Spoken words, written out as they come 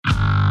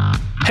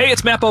Hey,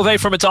 it's Matt Bove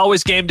from It's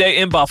Always Game Day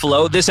in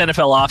Buffalo. This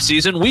NFL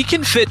offseason, we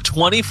can fit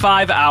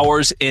 25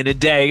 hours in a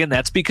day, and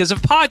that's because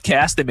of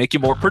podcasts. They make you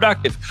more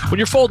productive. When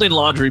you're folding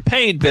laundry,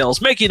 paying bills,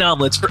 making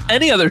omelets, or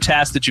any other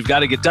task that you've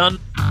got to get done,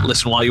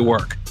 listen while you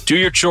work. Do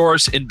your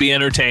chores and be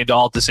entertained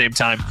all at the same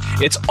time.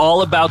 It's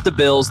all about the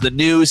Bills, the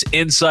news,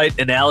 insight,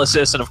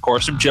 analysis, and of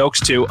course some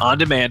jokes too, on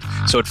demand,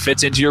 so it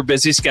fits into your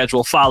busy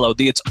schedule. Follow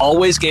the It's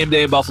Always Game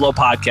Day in Buffalo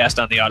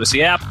podcast on the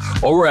Odyssey app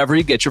or wherever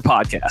you get your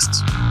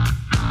podcasts.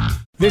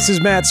 This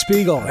is Matt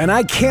Spiegel, and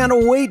I can't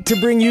wait to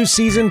bring you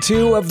Season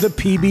 2 of the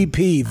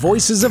PBP,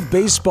 Voices of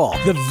Baseball.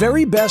 The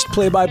very best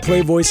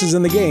play-by-play voices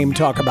in the game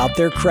talk about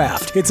their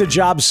craft. It's a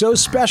job so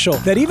special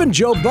that even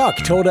Joe Buck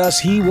told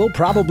us he will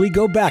probably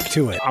go back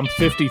to it. I'm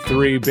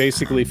 53,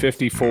 basically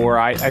 54.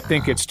 I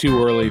think it's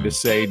too early to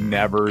say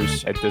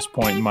nevers at this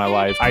point in my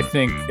life. I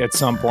think at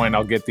some point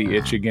I'll get the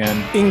itch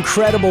again.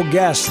 Incredible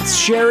guests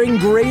sharing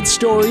great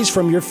stories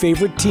from your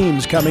favorite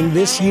teams coming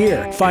this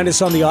year. Find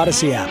us on the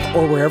Odyssey app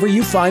or wherever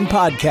you find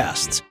podcasts.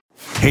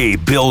 Hey,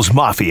 Bills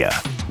Mafia.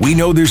 We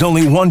know there's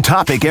only one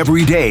topic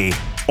every day.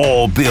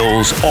 All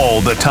Bills,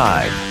 all the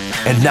time.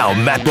 And now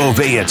Matt Bove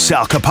and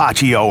Sal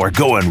Capaccio are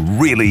going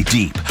really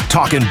deep,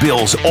 talking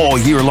Bills all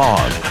year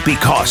long,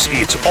 because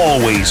it's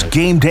always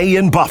game day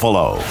in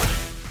Buffalo. All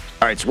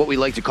right, it's what we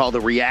like to call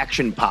the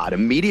reaction pod,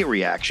 immediate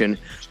reaction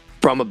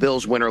from a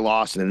Bills win or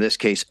loss, and in this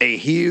case, a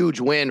huge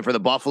win for the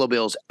Buffalo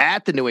Bills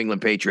at the New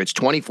England Patriots,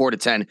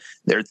 24-10.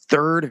 Their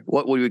third,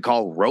 what we would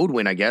call road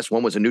win, I guess.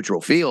 One was a neutral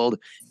field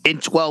in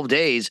 12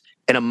 days,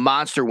 and a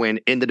monster win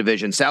in the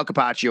division. Sal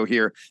Capaccio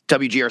here,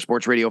 WGR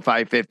Sports Radio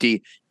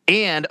 550.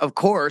 And, of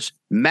course,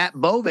 Matt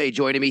Bove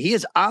joining me. He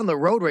is on the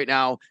road right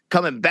now,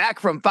 coming back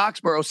from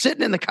Foxborough,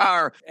 sitting in the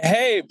car.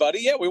 Hey, buddy.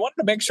 Yeah, we wanted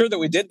to make sure that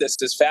we did this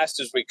as fast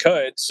as we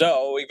could.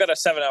 So we've got a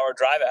 7-hour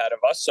drive ahead of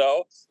us.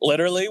 So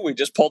literally, we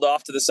just pulled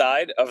off to the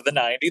side of the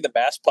 90, the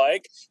Mass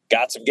Pike,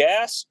 got some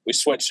gas. We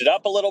switched it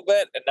up a little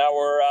bit, and now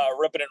we're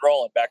ripping and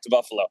rolling back to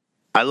Buffalo.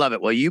 I love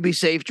it. Well, you be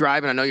safe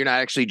driving. I know you're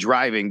not actually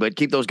driving, but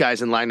keep those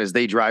guys in line as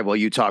they drive while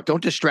you talk.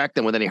 Don't distract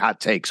them with any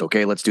hot takes,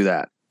 okay? Let's do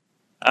that.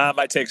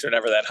 My takes are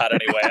never that hot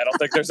anyway. I don't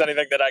think there's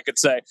anything that I could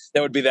say that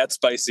would be that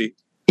spicy.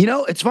 You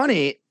know, it's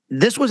funny.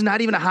 This was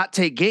not even a hot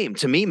take game.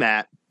 To me,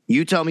 Matt,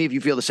 you tell me if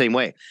you feel the same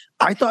way.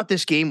 I thought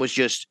this game was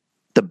just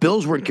the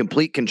Bills were in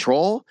complete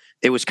control.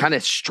 It was kind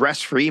of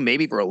stress-free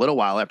maybe for a little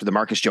while after the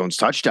Marcus Jones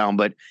touchdown.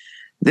 But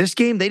this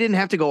game, they didn't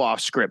have to go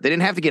off script. They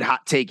didn't have to get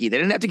hot takey. They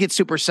didn't have to get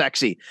super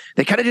sexy.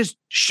 They kind of just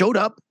showed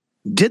up,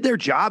 did their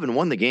job, and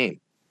won the game.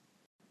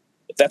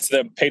 That's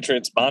the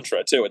Patriots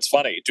mantra too. It's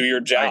funny. Do your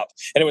job. Right.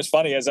 And it was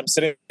funny as I'm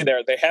sitting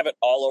there, they have it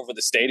all over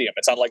the stadium.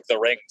 It's on like the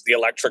ring, the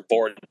electric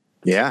board.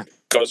 Yeah.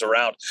 Goes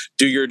around.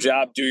 Do your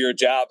job. Do your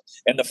job.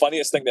 And the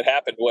funniest thing that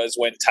happened was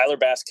when Tyler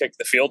Bass kicked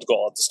the field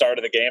goal at the start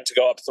of the game to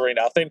go up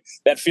 3-0.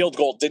 That field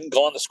goal didn't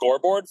go on the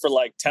scoreboard for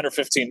like 10 or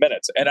 15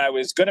 minutes. And I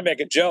was going to make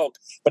a joke,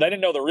 but I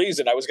didn't know the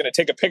reason. I was going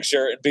to take a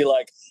picture and be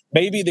like,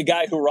 maybe the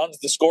guy who runs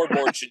the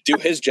scoreboard should do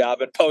his job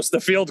and post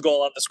the field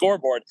goal on the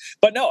scoreboard.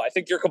 But no, I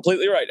think you're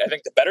completely right. I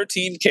think the better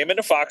team came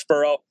into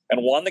Foxborough and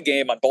won the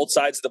game on both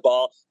sides of the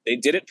ball. They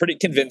did it pretty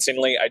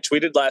convincingly. I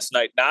tweeted last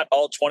night, not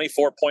all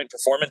 24-point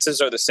performances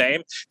are the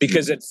same,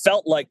 because it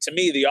felt like, to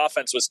me, the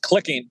offense was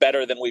clicking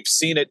better than we've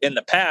seen it in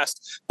the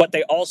past, but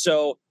they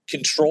also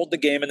controlled the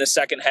game in the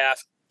second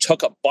half,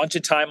 took a bunch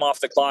of time off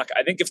the clock.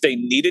 I think if they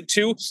needed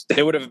to,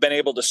 they would have been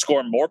able to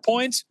score more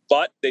points,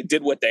 but they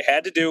did what they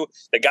had to do.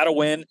 They got to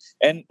win.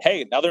 And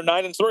hey, now they're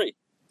 9-3.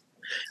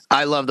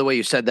 I love the way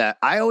you said that.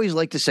 I always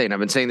like to say, and I've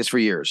been saying this for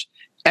years,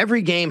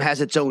 every game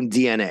has its own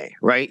DNA,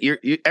 right?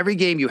 Every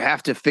game you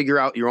have to figure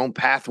out your own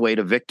pathway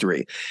to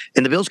victory.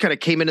 And the Bills kind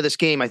of came into this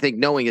game, I think,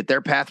 knowing that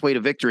their pathway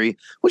to victory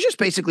was just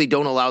basically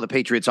don't allow the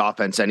Patriots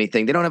offense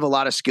anything. They don't have a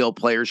lot of skill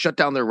players. Shut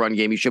down their run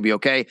game. You should be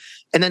okay.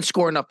 And then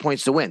score enough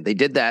points to win. They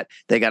did that.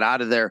 They got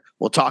out of there.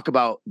 We'll talk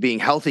about being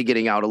healthy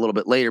getting out a little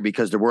bit later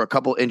because there were a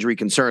couple injury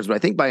concerns, but I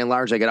think by and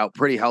large they got out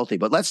pretty healthy.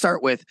 But let's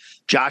start with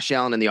Josh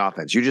Allen and the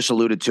offense. You just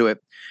alluded to it.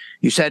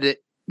 You said it.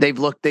 They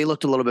looked a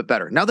little bit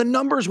better. Now, the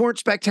numbers weren't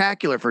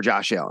spectacular for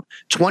Josh Allen.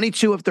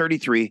 22 of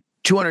 33,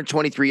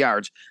 223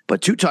 yards,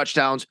 but 2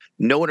 touchdowns,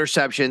 no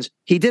interceptions.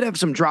 He did have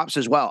some drops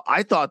as well.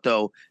 I thought,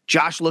 though,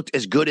 Josh looked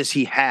as good as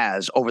he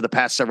has over the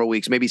past several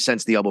weeks, maybe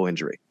since the elbow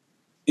injury.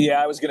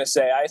 Yeah, I was going to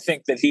say, I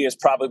think that he has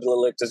probably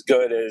looked as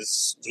good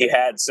as he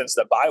had since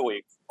the bye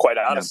week, quite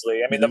honestly.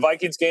 Yeah. I mean, the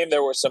Vikings game,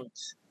 there were some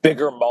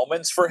bigger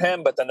moments for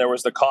him, but then there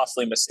was the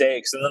costly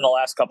mistakes. And then the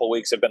last couple of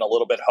weeks have been a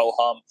little bit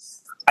ho-hum.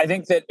 I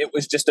think that it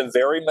was just a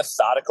very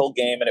methodical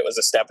game, and it was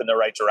a step in the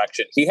right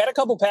direction. He had a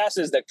couple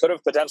passes that could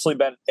have potentially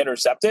been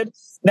intercepted.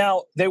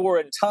 Now, they were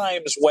in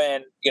times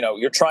when,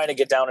 you're trying to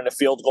get down into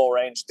field goal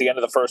range at the end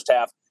of the first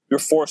half. You're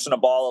forcing a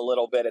ball a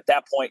little bit. At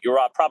that point, you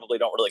probably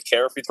don't really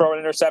care if you throw an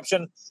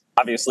interception.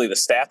 Obviously, the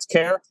stats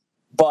care.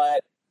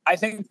 But I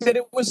think that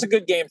it was a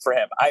good game for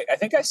him. I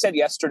think I said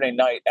yesterday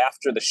night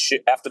after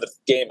the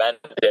game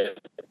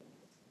ended,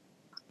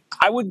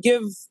 I would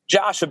give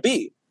Josh a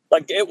B.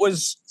 Like, it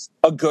was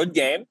a good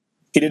game.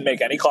 He didn't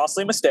make any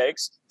costly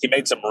mistakes. He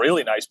made some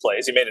really nice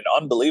plays. He made an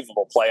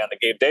unbelievable play on the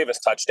Gabe Davis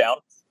touchdown.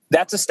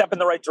 That's a step in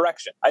the right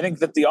direction. I think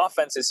that the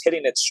offense is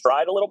hitting its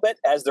stride a little bit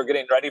as they're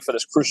getting ready for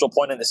this crucial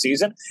point in the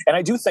season. And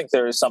I do think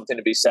there is something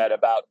to be said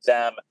about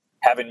them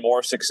having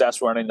more success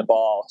running the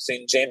ball,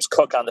 seeing James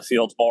Cook on the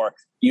field more,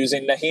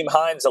 using Nyheim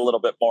Hines a little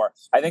bit more.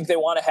 I think they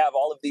want to have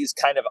all of these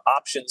kind of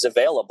options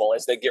available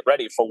as they get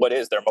ready for what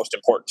is their most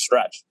important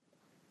stretch.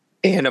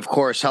 And, of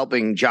course,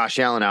 helping Josh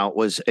Allen out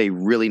was a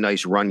really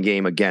nice run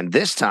game again.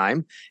 This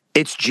time,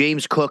 it's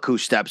James Cook who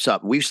steps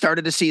up. We've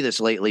started to see this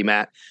lately,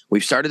 Matt.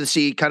 We've started to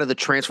see kind of the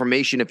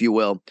transformation, if you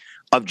will,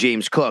 of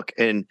James Cook.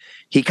 And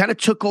he kind of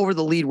took over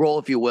the lead role,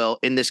 if you will,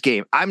 in this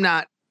game. I'm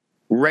not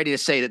ready to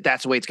say that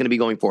that's the way it's going to be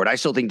going forward. I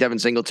still think Devin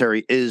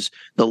Singletary is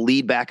the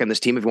lead back on this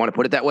team, if you want to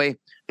put it that way.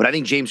 But I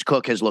think James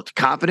Cook has looked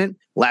confident.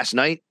 Last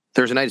night,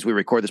 Thursday night, as we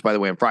record this, by the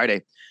way, on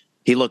Friday,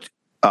 he looked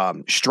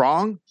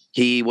strong.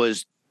 He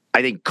was,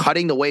 I think,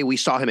 cutting the way we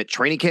saw him at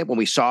training camp when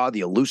we saw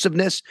the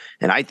elusiveness.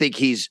 And I think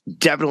he's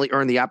definitely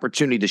earned the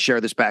opportunity to share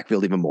this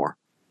backfield even more.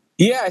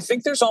 Yeah, I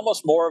think there's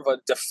almost more of a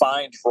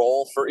defined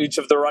role for each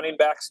of the running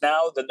backs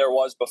now than there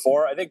was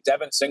before. I think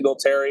Devin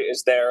Singletary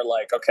is there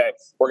like, okay,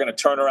 we're going to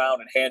turn around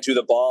and hand you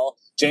the ball.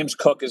 James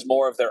Cook is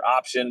more of their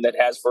option that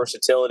has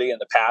versatility in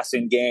the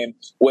passing game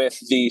with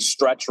the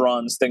stretch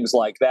runs, things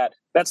like that.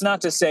 That's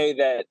not to say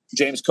that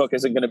James Cook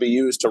isn't going to be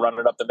used to run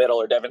it up the middle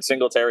or Devin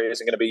Singletary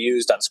isn't going to be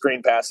used on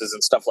screen passes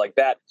and stuff like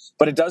that.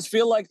 But it does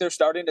feel like they're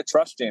starting to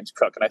trust James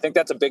Cook. And I think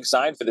that's a big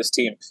sign for this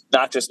team,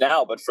 not just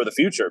now, but for the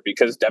future,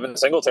 because Devin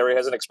Singletary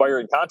has an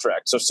expiring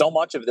contract. So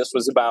much of this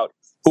was about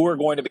who are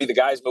going to be the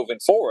guys moving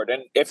forward.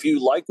 And if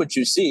you like what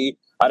you see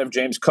out of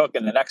James Cook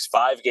in the next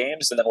 5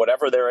 games and then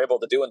whatever they're able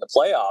to do in the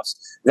playoffs,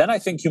 then I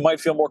think you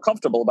might feel more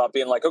comfortable about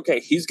being like,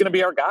 okay, he's going to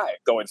be our guy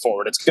going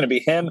forward. It's going to be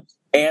him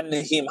and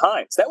Nyheim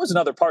Hines. That was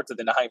another part to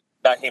the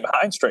Nyheim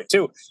Hines trade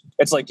too.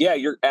 It's like, yeah,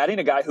 you're adding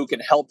a guy who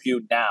can help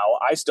you now.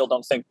 I still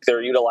don't think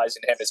they're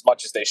utilizing him as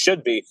much as they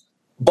should be,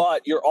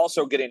 but you're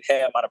also getting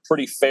him on a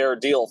pretty fair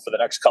deal for the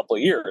next couple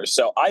of years.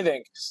 So I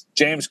think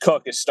James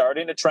Cook is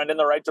starting to trend in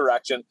the right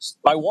direction.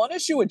 My one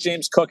issue with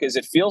James Cook is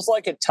it feels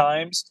like at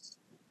times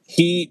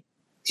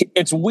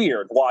it's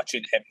weird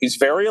watching him. He's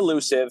very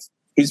elusive.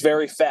 He's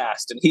very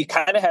fast, and he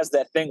kind of has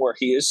that thing where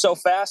he is so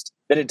fast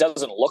that it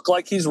doesn't look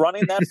like he's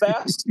running that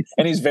fast,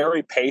 and he's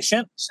very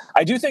patient.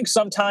 I do think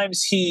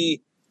sometimes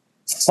he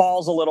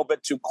falls a little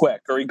bit too quick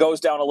or he goes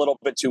down a little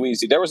bit too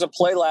easy. There was a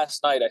play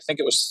last night, I think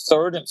it was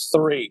 3rd and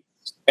 3,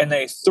 and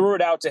they threw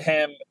it out to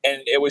him,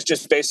 and it was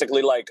just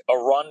basically like a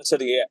run to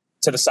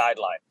the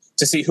sideline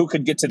to see who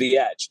could get to the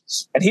edge.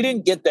 And he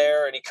didn't get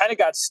there, and he kind of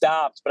got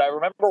stopped. But I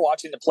remember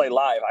watching the play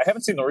live. I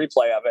haven't seen the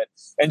replay of it,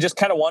 and just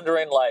kind of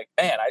wondering, like,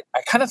 man,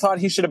 I kind of thought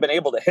he should have been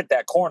able to hit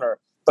that corner,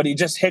 but he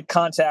just hit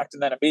contact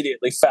and then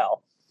immediately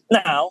fell.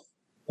 Now,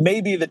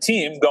 maybe the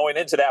team going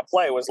into that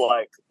play was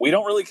like, we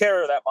don't really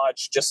care that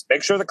much. Just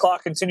make sure the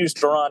clock continues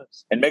to run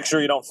and make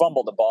sure you don't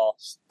fumble the ball.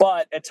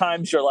 But at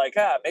times you're like,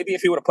 maybe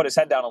if he would have put his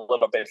head down a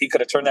little bit, he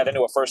could have turned that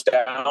into a first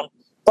down.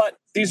 But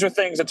these are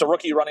things, it's a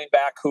rookie running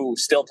back who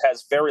still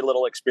has very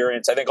little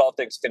experience. I think all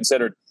things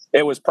considered,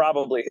 it was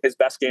probably his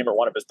best game or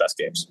one of his best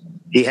games.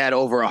 He had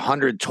over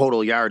 100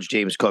 total yards,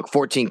 James Cook,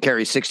 14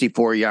 carries,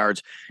 64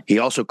 yards. He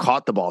also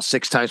caught the ball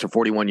 6 times for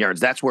 41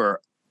 yards. That's where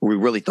we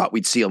really thought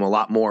we'd see him a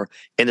lot more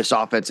in this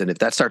offense. And if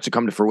that starts to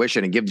come to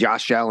fruition and give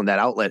Josh Allen that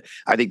outlet,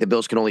 I think the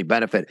Bills can only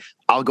benefit.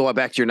 I'll go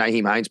back to your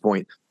Nyheim Hines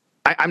point.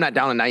 I'm not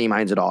down on Nyheim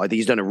Hines at all. I think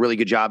he's done a really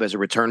good job as a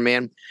return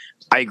man.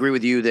 I agree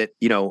with you that,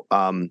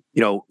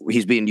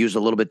 he's being used a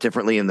little bit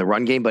differently in the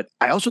run game, but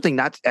I also think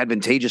not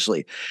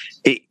advantageously.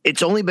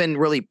 It's only been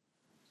really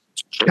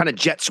kind of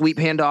jet sweep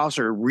handoffs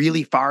or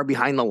really far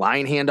behind the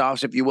line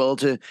handoffs, if you will,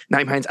 to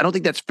Nyheim Hines. I don't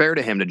think that's fair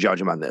to him to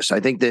judge him on this. I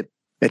think that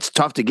it's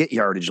tough to get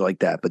yardage like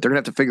that, but they're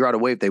going to have to figure out a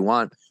way if they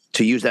want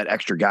to use that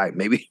extra guy.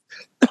 Maybe,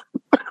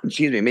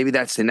 maybe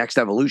that's the next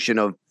evolution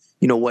of,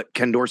 what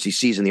Ken Dorsey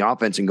sees in the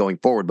offense and going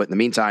forward. But in the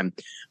meantime,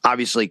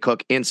 obviously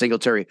Cook and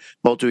Singletary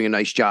both doing a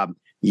nice job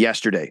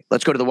yesterday.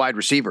 Let's go to the wide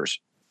receivers.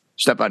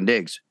 Stephon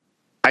Diggs.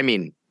 I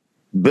mean,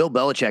 Bill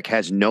Belichick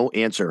has no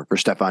answer for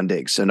Stephon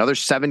Diggs. Another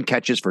 7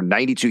 catches for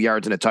 92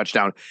 yards and a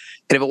touchdown.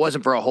 And if it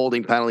wasn't for a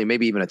holding penalty,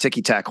 maybe even a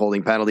ticky-tack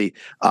holding penalty,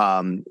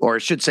 or I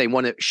should say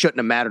one that shouldn't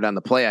have mattered on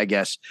the play, I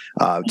guess,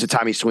 to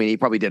Tommy Sweeney, he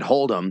probably did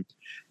hold him.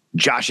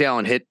 Josh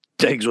Allen hit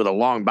Diggs with a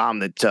long bomb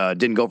that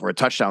didn't go for a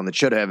touchdown that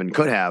should have and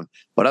could have.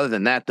 But other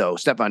than that, though,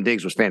 Stephon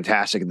Diggs was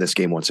fantastic in this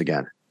game once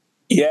again.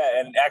 Yeah,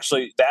 and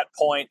actually that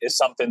point is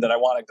something that I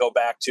want to go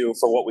back to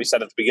for what we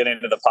said at the beginning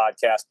of the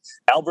podcast.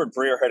 Albert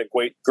Breer had a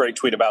great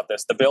tweet about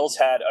this. The Bills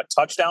had a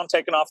touchdown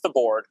taken off the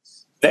board.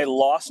 They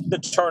lost the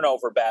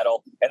turnover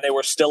battle, and they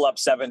were still up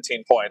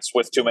 17 points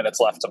with 2 minutes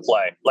left to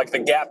play. Like, the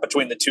gap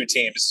between the two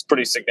teams is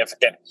pretty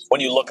significant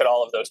when you look at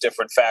all of those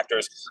different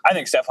factors. I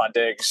think Stephon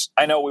Diggs,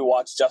 I know we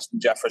watched Justin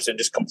Jefferson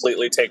just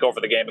completely take over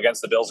the game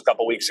against the Bills a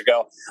couple weeks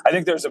ago. I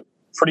think there's a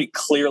pretty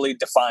clearly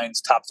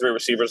defines top 3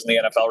 receivers in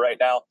the NFL right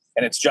now.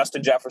 And it's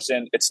Justin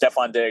Jefferson, it's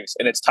Stephon Diggs,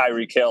 and it's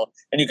Tyreek Hill.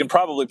 And you can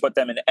probably put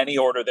them in any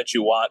order that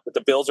you want, but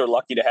the Bills are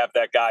lucky to have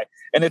that guy.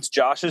 And it's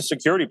Josh's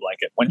security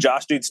blanket. When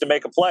Josh needs to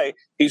make a play,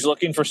 he's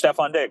looking for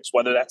Stephon Diggs,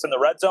 whether that's in the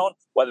red zone,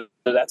 whether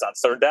that's on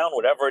third down,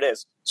 whatever it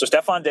is. So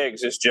Stephon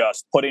Diggs is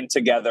just putting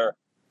together.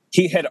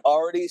 He had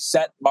already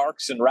set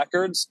marks and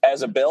records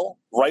as a Bill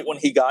right when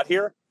he got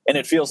here. And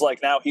it feels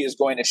like now he is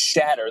going to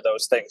shatter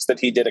those things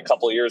that he did a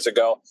couple of years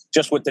ago,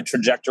 just with the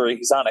trajectory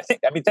he's on.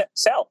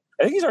 Sal,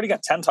 I think he's already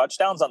got 10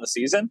 touchdowns on the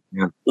season.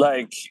 Yeah.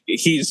 Like,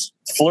 he's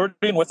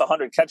flirting with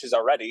 100 catches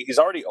already. He's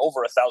already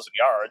over 1,000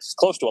 yards. He's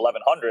close to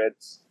 1,100.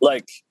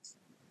 Like,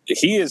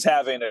 he is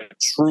having a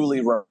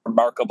truly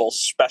remarkable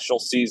special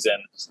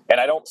season. And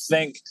I don't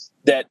think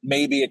that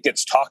maybe it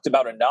gets talked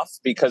about enough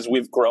because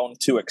we've grown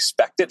to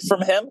expect it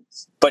from him.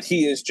 But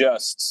he is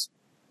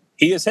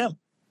him.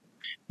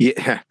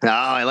 Yeah,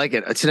 I like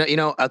it. It's,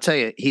 I'll tell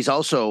you, he's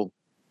also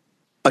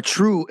a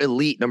true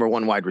elite number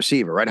 1 wide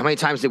receiver, right? How many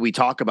times did we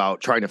talk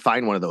about trying to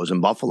find one of those in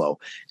Buffalo?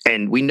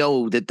 And we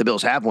know that the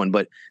Bills have one,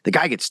 but the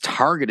guy gets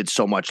targeted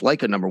so much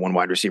like a number 1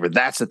 wide receiver.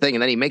 That's the thing.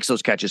 And then he makes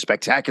those catches,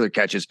 spectacular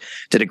catches.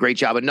 Did a great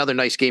job. Another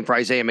nice game for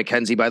Isaiah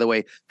McKenzie, by the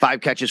way.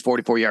 5 catches,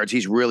 44 yards.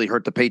 He's really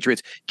hurt the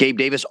Patriots. Gabe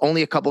Davis,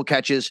 only a couple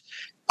catches.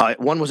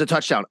 One was a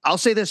touchdown. I'll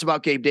say this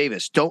about Gabe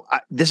Davis.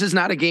 This is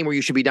not a game where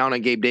you should be down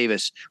on Gabe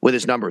Davis with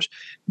his numbers.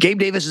 Gabe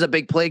Davis is a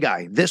big play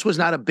guy. This was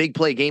not a big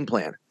play game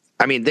plan.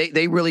 I mean,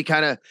 they really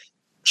kind of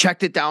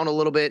checked it down a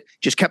little bit,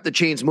 just kept the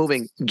chains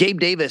moving. Gabe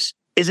Davis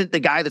isn't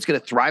the guy that's going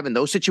to thrive in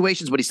those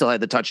situations, but he still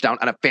had the touchdown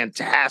on a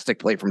fantastic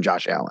play from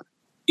Josh Allen.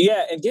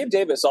 Yeah, and Gabe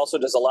Davis also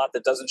does a lot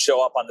that doesn't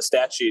show up on the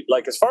stat sheet.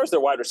 Like, as far as their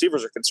wide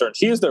receivers are concerned,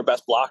 he is their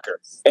best blocker.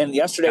 And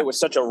yesterday was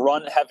such a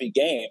run-heavy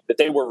game that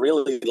they were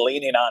really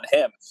leaning on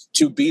him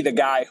to be the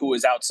guy who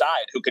was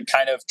outside, who could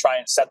kind of try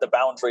and set the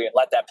boundary and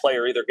let that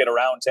player either get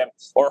around him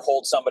or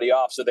hold somebody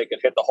off so they could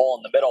hit the hole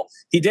in the middle.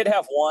 He did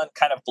have one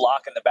kind of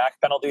block in the back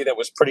penalty that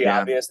was pretty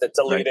obvious that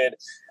deleted.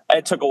 Right.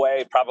 It took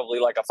away probably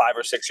like a 5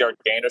 or 6 yard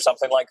gain or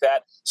something like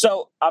that.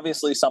 So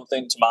obviously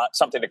something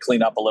to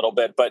clean up a little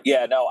bit. But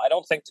yeah, no, I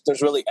don't think that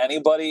there's really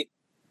anybody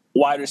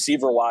wide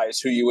receiver wise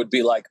who you would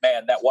be like,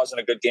 man, that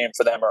wasn't a good game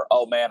for them, or,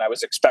 oh man, I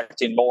was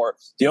expecting more.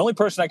 The only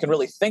person I can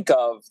really think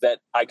of that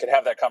I could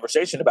have that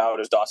conversation about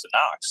is Dawson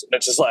Knox. And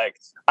it's just like,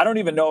 I don't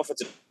even know if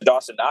it's a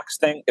Dawson Knox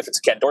thing, if it's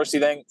a Ken Dorsey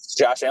thing, if it's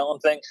a Josh Allen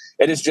thing.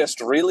 It is just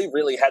really,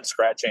 really head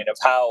scratching of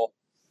how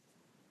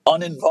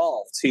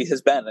uninvolved he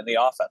has been in the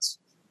offense.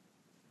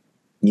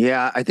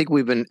 Yeah, I think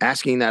we've been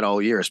asking that all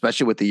year,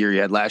 especially with the year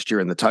you had last year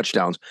in the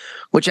touchdowns,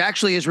 which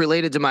actually is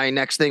related to my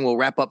next thing. We'll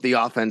wrap up the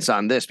offense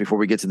on this before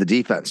we get to the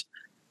defense.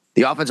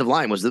 The offensive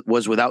line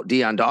was without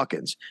Deion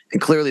Dawkins, and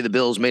clearly the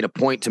Bills made a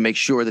point to make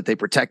sure that they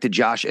protected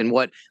Josh. And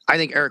what I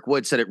think Eric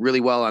Wood said it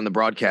really well on the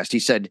broadcast. He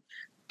said,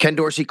 Ken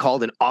Dorsey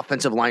called an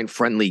offensive line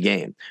friendly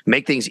game,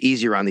 make things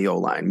easier on the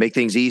O-line, make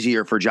things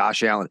easier for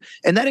Josh Allen.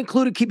 And that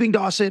included keeping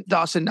Dawson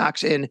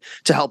Knox in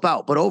to help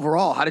out. But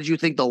overall, how did you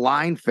think the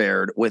line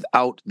fared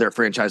without their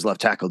franchise left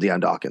tackle,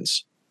 Deion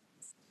Dawkins?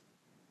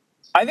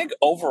 I think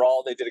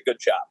overall they did a good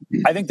job.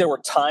 I think there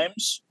were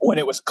times when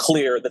it was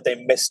clear that they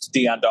missed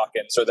Deion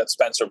Dawkins or that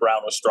Spencer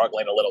Brown was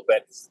struggling a little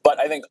bit. But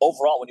I think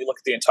overall, when you look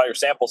at the entire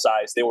sample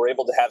size, they were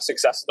able to have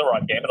success in the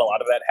run game. And a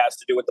lot of that has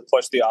to do with the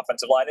push the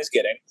offensive line is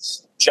getting.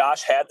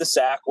 Josh had the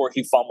sack where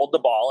he fumbled the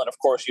ball. And of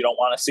course, you don't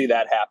want to see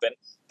that happen.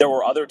 There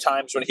were other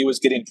times when he was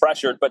getting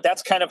pressured, but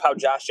that's kind of how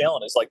Josh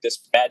Allen is, like this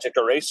magic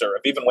eraser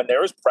of even when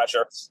there is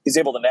pressure, he's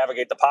able to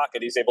navigate the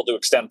pocket, he's able to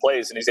extend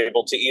plays, and he's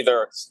able to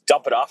either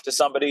dump it off to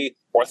somebody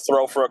or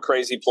throw for a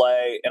crazy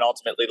play and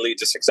ultimately lead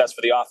to success for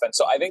the offense.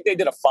 So I think they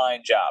did a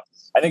fine job.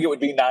 I think it would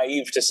be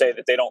naive to say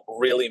that they don't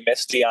really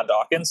miss Deion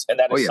Dawkins, and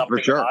that is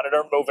something to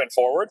monitor moving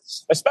forward,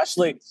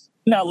 especially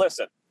now.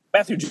 Listen,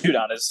 Matthew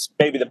Judon is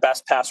maybe the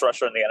best pass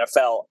rusher in the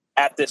NFL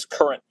at this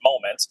current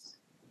moment.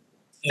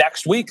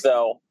 Next week,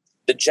 though,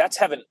 the Jets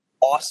have an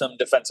awesome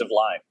defensive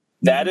line.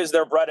 That is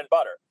their bread and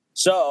butter.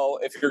 So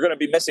if you're going to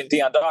be missing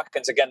Deion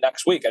Dawkins again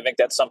next week, I think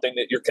that's something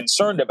that you're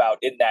concerned about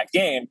in that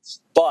game.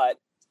 But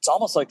it's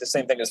almost like the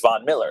same thing as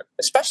Von Miller,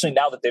 especially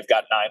now that they've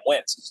got 9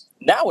 wins.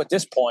 Now at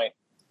this point,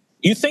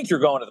 you think you're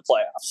going to the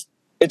playoffs.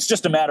 It's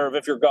just a matter of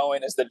if you're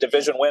going as the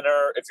division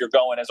winner, if you're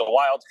going as a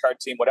wild card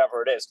team,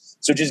 whatever it is.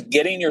 So just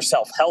getting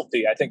yourself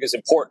healthy, I think, is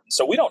important.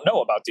 So we don't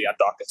know about Deion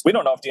Dawkins. We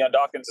don't know if Deion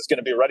Dawkins is going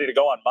to be ready to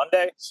go on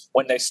Monday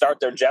when they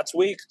start their Jets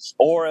week,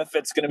 or if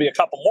it's going to be a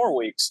couple more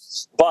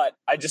weeks. But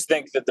I just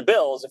think that the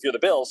Bills, if you're the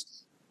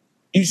Bills,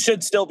 you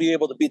should still be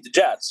able to beat the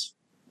Jets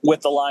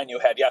with the line you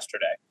had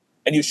yesterday.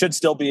 And you should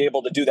still be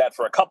able to do that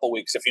for a couple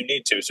weeks if you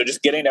need to. So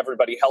just getting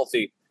everybody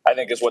healthy, I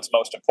think, is what's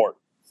most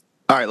important.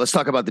 All right, let's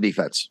talk about the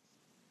defense.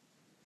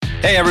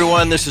 Hey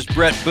everyone, this is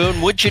Brett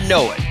Boone. Would you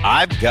know it?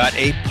 I've got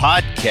a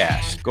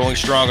podcast going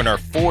strong in our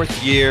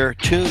 4th year.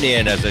 Tune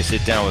in as I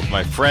sit down with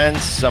my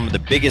friends, some of the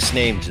biggest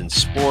names in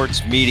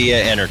sports,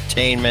 media,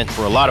 entertainment,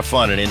 for a lot of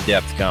fun and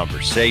in-depth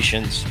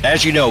conversations.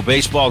 As you know,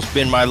 baseball's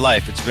been my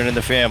life. It's been in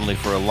the family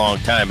for a long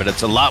time, but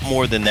it's a lot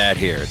more than that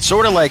here. It's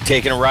sort of like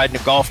taking a ride in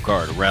a golf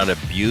cart around a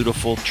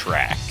beautiful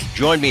track.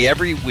 Join me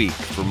every week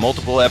for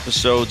multiple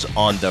episodes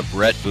on the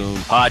Brett Boone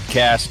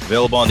Podcast,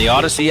 available on the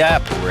Odyssey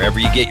app or wherever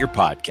you get your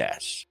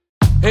podcasts.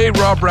 Hey,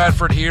 Rob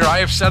Bradford here. I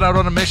have set out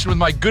on a mission with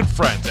my good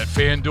friends at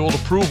FanDuel to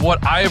prove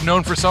what I have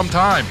known for some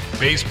time.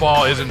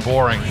 Baseball isn't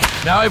boring.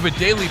 Now I have a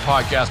daily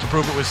podcast to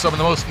prove it with some of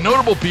the most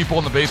notable people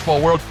in the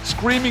baseball world,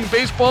 screaming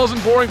baseball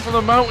isn't boring from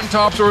the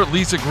mountaintops, or at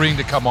least agreeing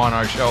to come on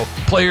our show.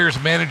 Players,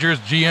 managers,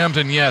 GMs,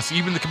 and yes,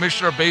 even the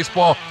commissioner of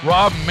baseball,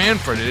 Rob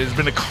Manfred. It has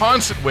been a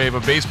constant wave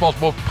of baseball's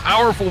most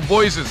powerful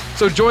voices.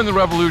 So join the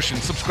revolution.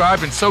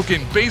 Subscribe and soak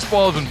in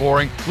Baseball Isn't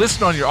Boring.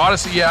 Listen on your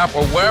Odyssey app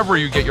or wherever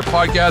you get your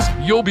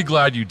podcast. You'll be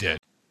glad you did.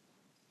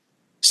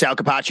 Sal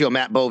Capaccio,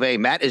 Matt Bove.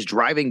 Matt is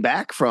driving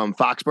back from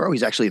Foxborough.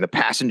 He's actually the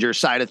passenger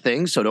side of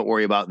things, so don't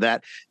worry about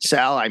that.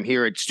 Sal, I'm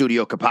here at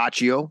Studio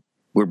Capaccio.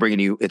 We're bringing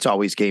you It's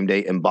Always Game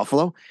Day in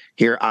Buffalo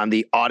here on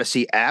the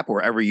Odyssey app,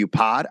 wherever you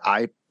pod,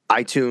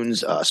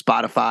 iTunes,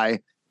 Spotify.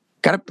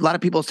 Got a lot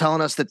of people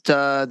telling us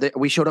that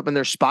we showed up in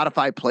their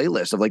Spotify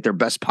playlist of like their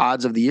best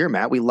pods of the year,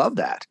 Matt. We love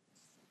that.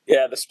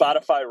 Yeah, the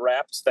Spotify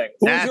Wrapped thing.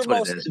 That's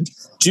what it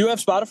is. Do you have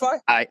Spotify?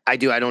 I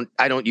do. I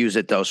don't use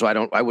it though, so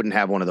I wouldn't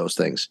have one of those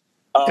things.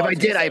 If I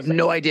did, I have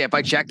no idea. If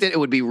I checked it, it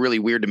would be really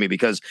weird to me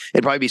because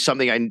it'd probably be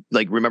something I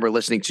remember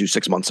listening to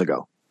 6 months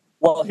ago.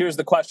 Well, here's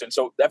the question.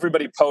 So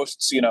everybody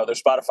posts, their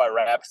Spotify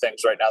Wrapped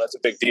things right now. That's a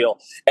big deal.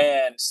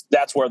 And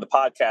that's where the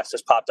podcast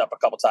has popped up a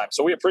couple times.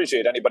 So we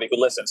appreciate anybody who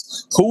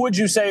listens. Who would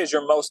you say is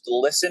your most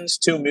listened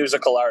to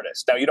musical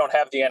artist? Now, you don't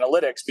have the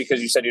analytics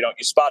because you said you don't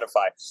use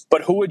Spotify.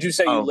 But who would you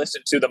say you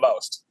listen to the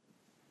most?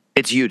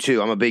 It's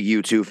U2. I'm a big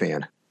U2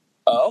 fan.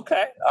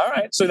 Okay. All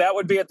right. So that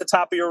would be at the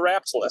top of your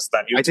Wrapped list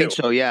then. I think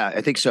so. Yeah,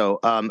 I think so.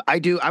 I'm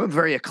a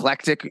very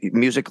eclectic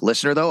music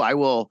listener, though. I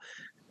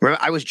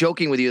was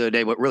joking with you the other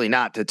day, but really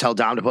not, to tell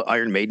Dom to put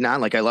Iron Maiden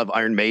on. Like, I love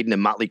Iron Maiden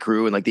and Motley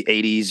Crue and like the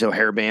 80s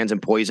hair bands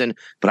and Poison,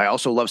 but I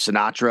also love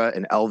Sinatra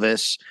and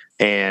Elvis.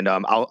 And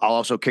I'll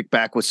also kick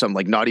back with some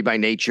like Naughty by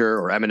Nature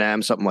or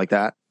Eminem, something like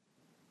that.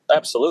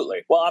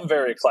 Absolutely. Well, I'm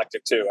very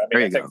eclectic too. I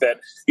mean, I think that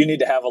you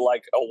need to have a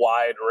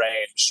wide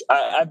range.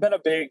 I've been a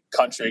big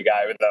country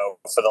guy though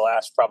for the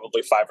last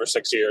probably 5 or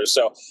 6 years.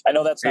 So I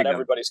know that's not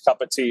everybody's cup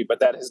of tea,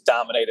 but that has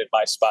dominated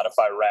my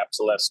Spotify Wrapped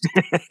list.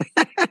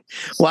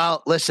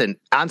 Well, listen,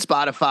 on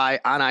Spotify,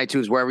 on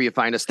iTunes, wherever you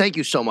find us, thank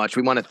you so much.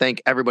 We want to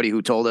thank everybody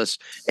who told us.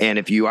 And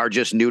if you are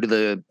just new to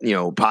the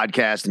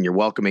podcast and you're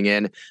welcoming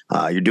in,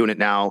 you're doing it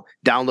now.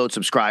 Download,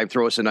 subscribe,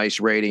 throw us a nice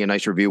rating, a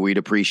nice review. We'd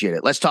appreciate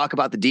it. Let's talk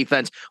about the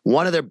defense.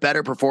 One of their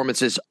better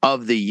performances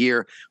of the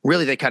year.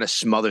 Really, they kind of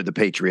smothered the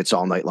Patriots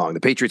all night long. The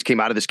Patriots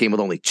came out of this game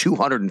with only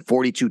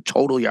 242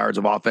 total yards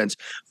of offense,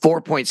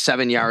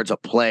 4.7 yards a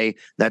play.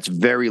 That's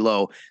very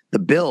low. The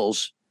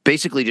Bills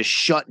basically just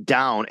shut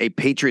down a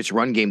Patriots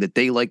run game that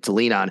they like to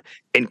lean on,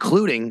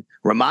 including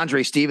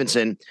Ramondre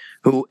Stevenson,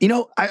 who,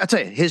 I'll tell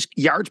you, his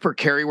yards per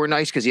carry were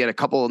nice because he had a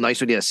couple of nice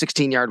ones. He had a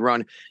 16-yard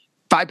run,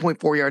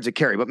 5.4 yards a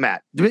carry. But,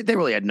 Matt, they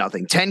really had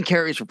nothing. 10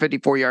 carries for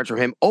 54 yards for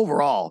him.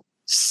 Overall,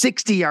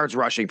 60 yards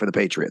rushing for the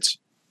Patriots.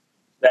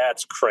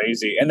 That's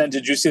crazy. And then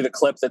did you see the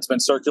clip that's been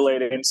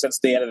circulating since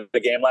the end of the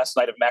game last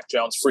night of Mac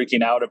Jones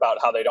freaking out about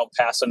how they don't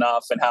pass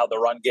enough and how the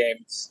run game,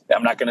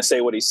 I'm not going to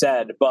say what he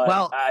said, but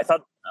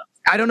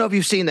I don't know if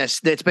you've seen this.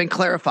 It's been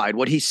clarified.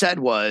 What he said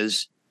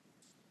was,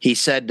 he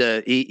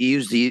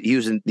used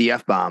the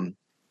F-bomb.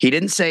 He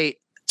didn't say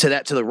to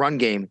the run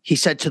game. He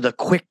said to the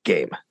quick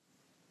game.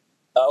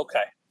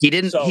 Okay. He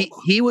didn't,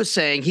 he was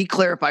saying, he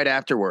clarified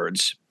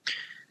afterwards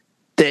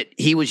that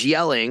he was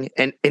yelling,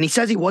 and he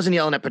says he wasn't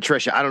yelling at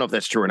Patricia. I don't know if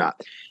that's true or not.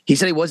 He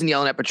said he wasn't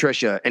yelling at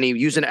Patricia, and he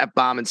used an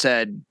F-bomb and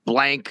said,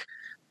 blank,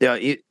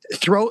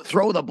 throw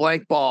the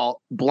blank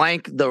ball,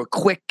 blank the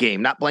quick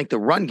game, not blank the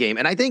run game.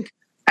 And I think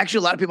actually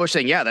a lot of people are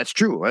saying, yeah, that's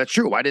true. That's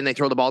true. Why didn't they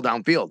throw the ball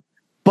downfield?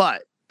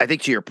 But I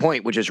think to your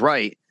point, which is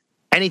right,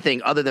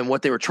 anything other than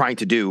what they were trying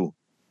to do,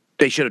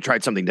 they should have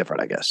tried something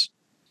different, I guess.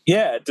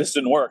 Yeah, it just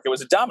didn't work. It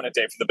was a dominant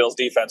day for the Bills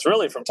defense,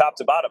 really from top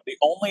to bottom. The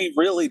only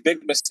really big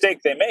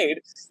mistake they made,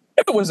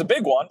 it was a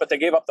big one, but they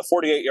gave up the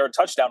 48-yard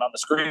touchdown on the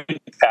screen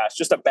pass.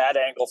 Just a bad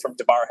angle from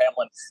DeMar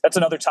Hamlin. That's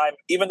another time,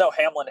 even though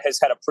Hamlin has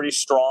had a pretty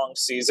strong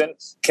season,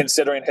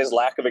 considering his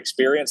lack of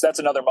experience, that's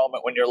another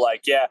moment when you're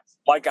like, yeah,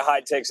 Micah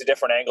Hyde takes a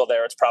different angle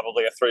there. It's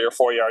probably a 3 or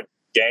 4 yard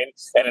gain,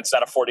 and it's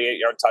not a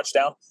 48-yard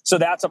touchdown. So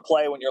that's a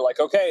play when you're like,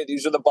 okay,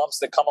 these are the bumps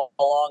that come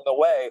along the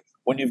way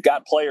when you've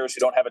got players who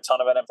don't have a ton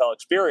of NFL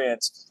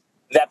experience.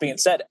 That being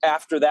said,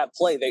 after that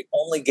play, they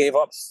only gave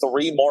up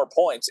 3 more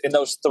points. And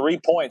those 3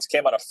 points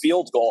came on a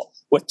field goal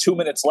with 2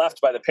 minutes left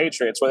by the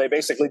Patriots, where they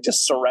basically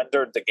just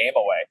surrendered the game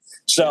away.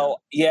 So,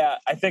 yeah,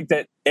 I think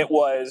that it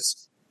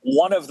was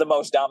one of the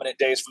most dominant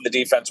days from the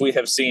defense we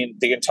have seen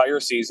the entire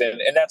season.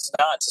 And that's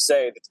not to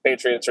say that the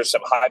Patriots are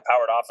some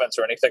high-powered offense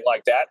or anything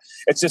like that.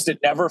 It's just it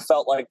never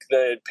felt like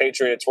the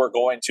Patriots were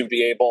going to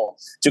be able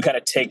to kind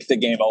of take the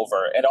game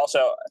over. And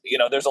also,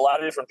 there's a lot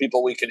of different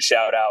people we can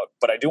shout out,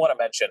 but I do want to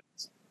mention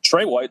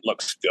Trey White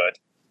looks good.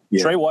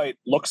 Yeah. Trey White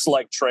looks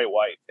like Trey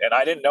White, and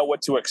I didn't know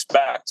what to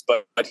expect,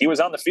 but he was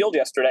on the field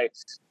yesterday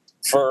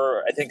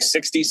for, I think,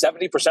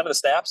 60-70% of the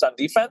snaps on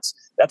defense.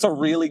 That's a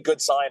really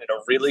good sign and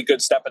a really good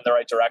step in the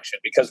right direction,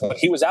 because when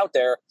he was out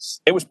there,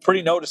 it was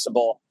pretty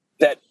noticeable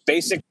that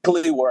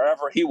basically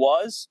wherever he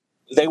was,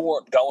 they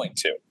weren't going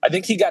to. I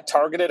think he got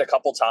targeted a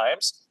couple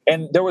times,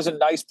 and there was a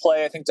nice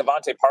play. I think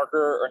Devontae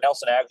Parker or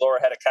Nelson Aguilar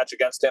had a catch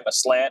against him, a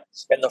slant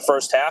in the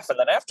first half, and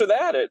then after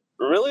that, it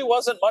really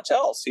wasn't much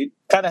else. He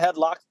kind of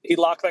locked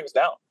things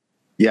down.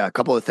 Yeah, a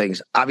couple of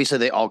things. Obviously,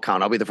 they all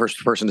count. I'll be the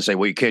first person to say,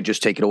 well, you can't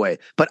just take it away.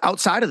 But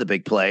outside of the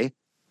big play,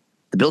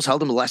 the Bills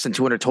held them to less than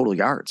 200 total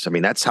yards. I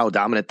mean, that's how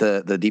dominant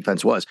the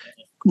defense was.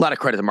 A lot of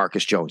credit to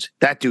Marcus Jones.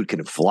 That dude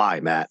can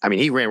fly, Matt. I mean,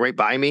 he ran right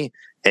by me,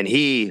 and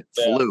he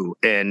flew.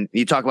 And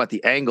you talk about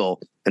the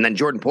angle, and then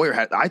Jordan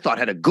Poyer I thought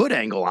had a good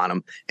angle on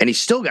him, and he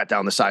still got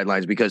down the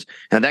sidelines because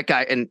that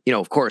guy, and,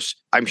 of course,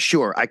 I'm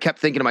sure, I kept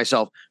thinking to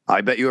myself,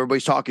 I bet you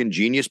everybody's talking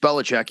genius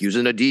Belichick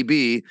using a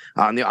DB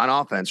on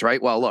offense,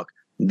 right? Well, look.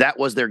 That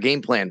was their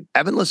game plan.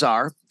 Evan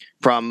Lazar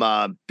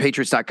from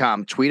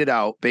Patriots.com tweeted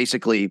out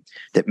basically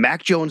that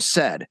Mac Jones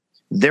said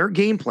their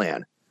game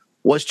plan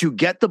was to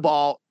get the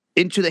ball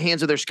into the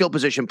hands of their skill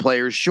position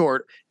players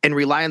short and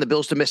rely on the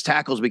Bills to miss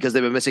tackles because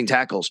they've been missing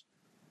tackles.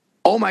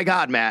 Oh, my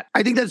God, Matt.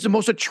 I think that's the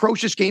most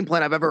atrocious game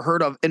plan I've ever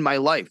heard of in my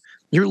life.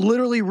 You're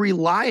literally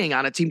relying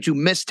on a team to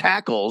miss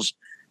tackles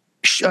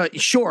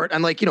short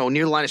and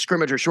near the line of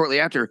scrimmage or shortly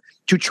after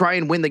to try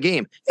and win the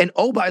game. And,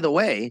 oh, by the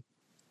way,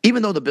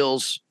 even though the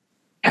Bills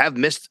have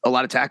missed a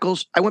lot of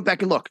tackles, I went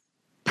back and looked.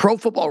 Pro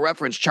Football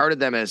Reference charted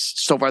them as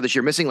so far this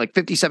year missing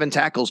 57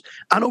 tackles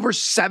on over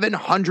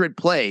 700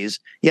 plays.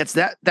 Yes,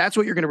 that's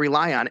what you're going to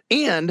rely on.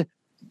 And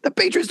the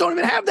Patriots don't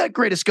even have that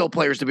great of skill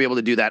players to be able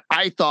to do that.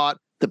 I thought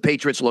the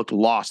Patriots looked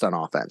lost on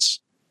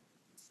offense.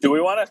 Do we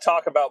want to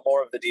talk about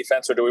more of the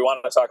defense, or do we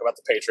want to talk about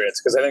the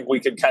Patriots? Because I think we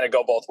could kind of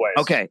go both ways.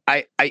 Okay.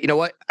 I you know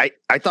what?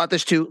 I thought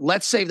this too.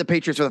 Let's save the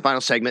Patriots for the final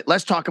segment.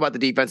 Let's talk about the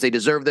defense. They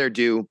deserve their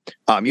due.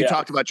 You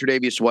talked about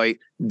Tre'Davious White,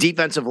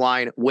 defensive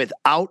line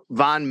without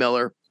Von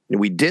Miller. And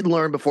we did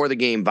learn before the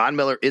game, Von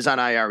Miller is on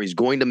IR. He's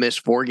going to miss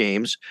 4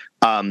 games.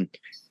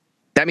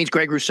 That means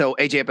Greg Rousseau,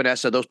 AJ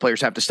Epinesa, those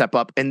players have to step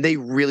up, and they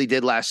really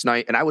did last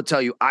night. And I would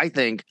tell you, I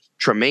think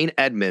Tremaine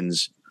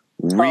Edmonds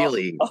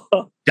really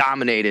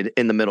dominated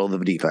in the middle of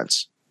the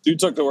defense. You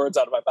took the words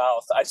out of my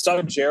mouth. I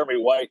saw Jeremy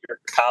White, your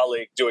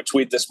colleague, do a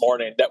tweet this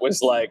morning that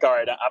was like, all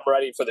right, I'm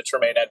ready for the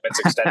Tremaine Edmonds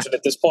extension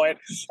at this point.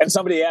 And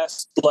somebody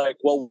asked,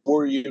 well,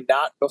 were you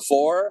not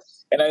before?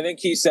 And I think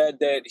he said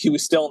that he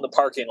was still in the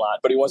parking lot,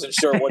 but he wasn't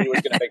sure what he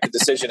was going to make the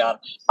decision on.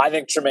 I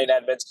think Tremaine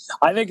Edmonds,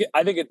 I think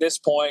at this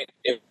point,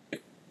 if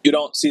you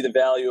don't see the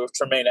value of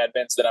Tremaine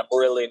Edmonds, then I'm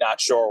really not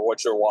sure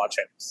what you're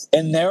watching.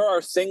 And there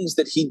are things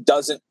that he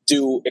doesn't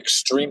do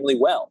extremely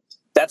well.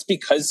 That's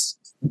because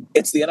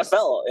it's the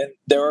NFL, and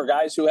there are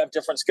guys who have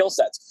different skill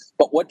sets.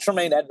 But what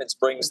Tremaine Edmonds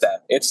brings them,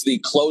 it's the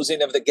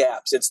closing of the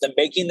gaps. It's the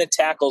making the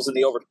tackles in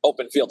the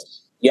open field.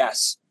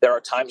 Yes, there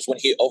are times when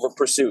he over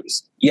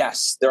pursues.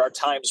 Yes, there are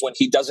times when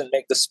he doesn't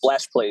make the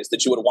splash plays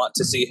that you would want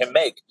to see him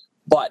make.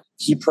 But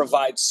he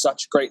provides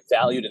such great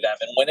value to them.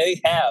 And when they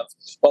have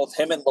both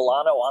him and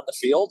Milano on the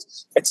field,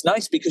 it's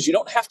nice because you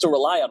don't have to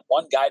rely on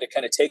one guy to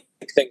kind of take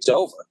things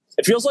over.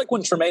 It feels like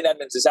when Tremaine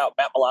Edmonds is out,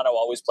 Matt Milano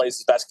always plays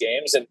his best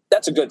games, and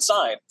that's a good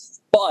sign.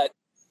 But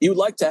you'd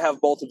like to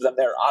have both of them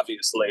there,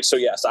 obviously. So,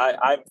 yes,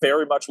 I'm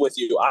very much with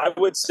you. I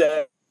would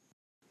say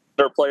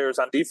their players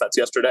on defense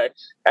yesterday,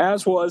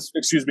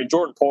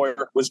 Jordan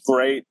Poyer was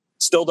great.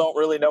 Still don't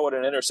really know what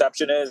an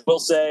interception is. We'll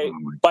say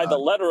by the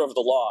letter of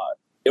the law,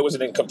 it was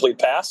an incomplete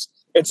pass.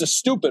 It's a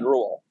stupid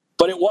rule,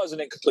 but it was an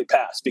incomplete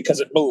pass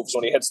because it moves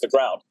when he hits the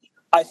ground.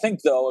 I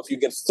think, though, if you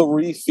get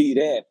 3 feet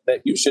in,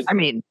 that you should. I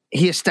mean,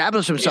 he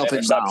established himself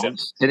in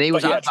bounds, and he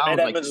was out of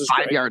bounds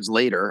 5 yards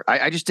later.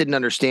 I just didn't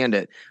understand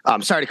it.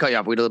 Sorry to cut you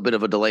off. We had a bit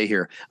of a delay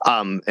here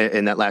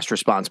in that last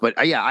response. But,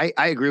 I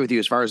agree with you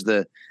as far as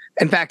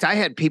in fact, I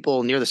had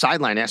people near the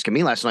sideline asking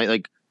me last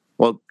night,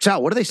 well,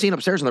 Sal, what are they seeing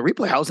upstairs on the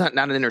replay? How is that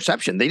not an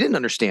interception? They didn't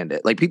understand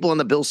it. People on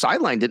the Bills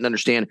sideline didn't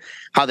understand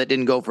how that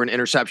didn't go for an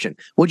interception.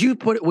 Would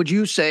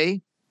you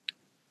say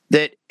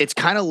that it's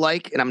kind of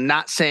and I'm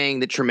not saying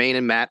that Tremaine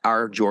and Matt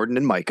are Jordan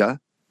and Micah,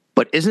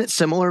 but isn't it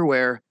similar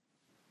where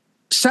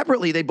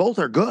separately they both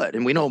are good,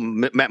 and we know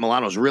Matt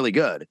Milano is really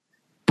good,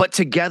 but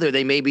together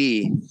they may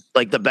be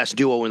the best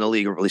duo in the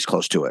league, or at least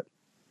close to it?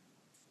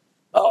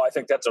 Oh, I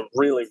think that's a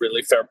really,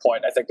 really fair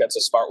point. I think that's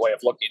a smart way of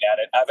looking at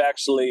it. I've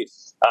actually,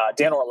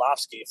 Dan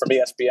Orlovsky from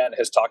ESPN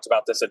has talked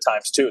about this at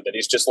times too, that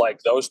he's just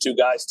those two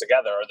guys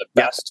together are the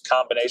best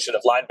combination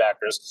of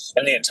linebackers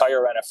in the entire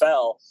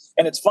NFL.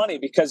 And it's funny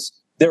because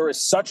there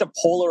is such a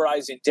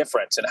polarizing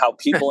difference in how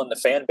people in the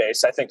fan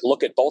base, I think,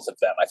 look at both of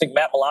them. I think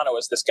Matt Milano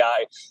is this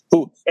guy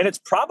who, and it's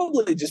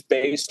probably just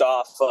based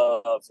off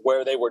of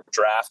where they were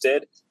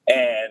drafted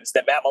and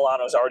that Matt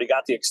Milano's already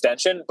got the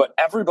extension, but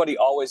everybody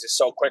always is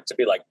so quick to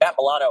be like, Matt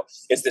Milano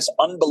is this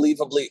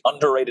unbelievably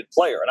underrated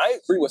player. And I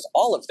agree with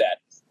all of that.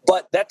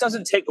 But that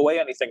doesn't take away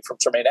anything from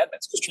Tremaine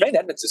Edmonds, because Tremaine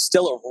Edmonds is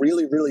still a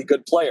really, really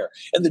good player.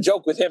 And the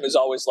joke with him is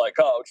always like,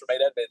 oh,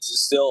 Tremaine Edmonds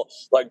is still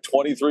like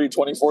 23,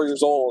 24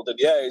 years old. And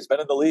yeah, he's been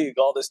in the league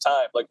all this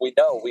time. Like, we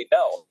know.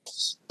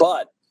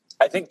 But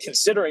I think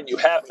considering you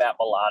have Matt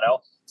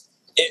Milano,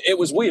 it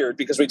was weird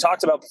because we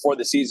talked about before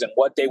the season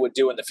what they would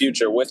do in the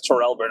future with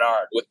Terrell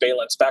Bernard, with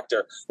Balin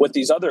Spector, with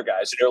these other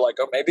guys. And you're like,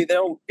 oh, maybe they're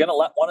going to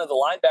let one of the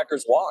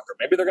linebackers walk, or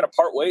maybe they're going to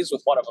part ways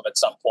with one of them at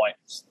some point.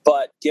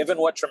 But given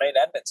what Tremaine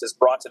Edmonds has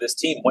brought to this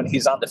team when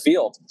he's on the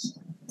field,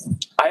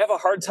 I have a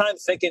hard time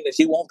thinking that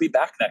he won't be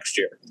back next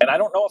year. And I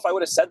don't know if I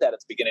would have said that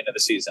at the beginning of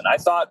the season. I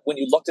thought when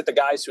you looked at the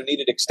guys who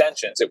needed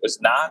extensions, it was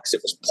Knox,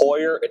 it was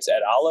Poyer, it's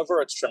Ed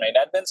Oliver, it's Tremaine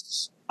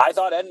Edmonds. I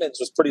thought Edmonds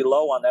was pretty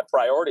low on that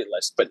priority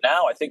list. But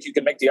now I think you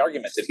can make the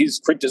argument that he's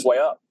creeped his way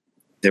up.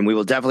 And we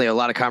will definitely have a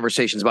lot of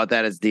conversations about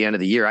that at the end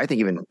of the year. I think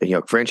even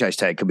franchise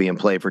tag could be in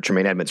play for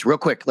Tremaine Edmonds. Real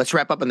quick, let's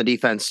wrap up on the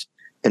defense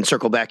and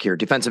circle back here.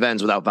 Defensive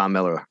ends without Von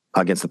Miller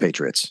against the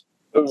Patriots.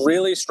 A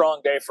really strong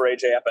day for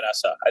A.J.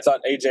 Epinesa. I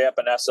thought A.J.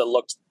 Epinesa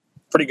looked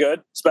pretty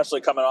good, especially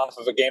coming off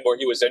of a game where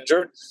he was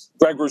injured.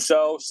 Greg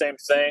Rousseau, same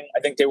thing. I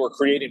think they were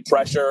creating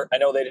pressure. I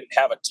know they didn't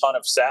have a ton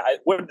of sacks.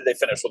 Where did they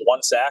finish? With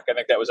one sack? I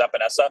think that was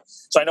Epinesa.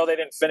 So I know they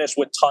didn't finish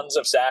with tons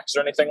of sacks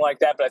or anything like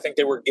that, but I think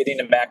they were getting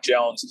to Mac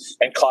Jones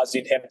and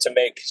causing him to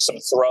make some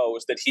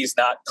throws that he's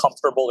not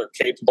comfortable or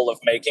capable of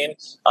making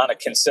on a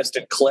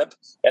consistent clip.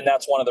 And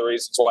that's one of the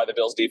reasons why the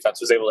Bills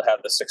defense was able to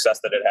have the success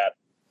that it had.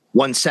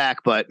 One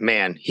sack, but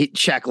man,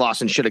 Shaq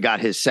Lawson should have got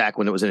his sack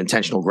when it was an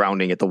intentional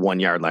grounding at the 1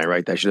 yard line,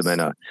 right? That should have been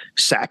a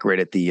sack right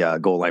at the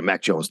goal line.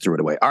 Mac Jones threw it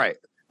away. All right,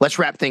 let's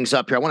wrap things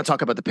up here. I want to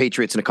talk about the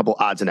Patriots and a couple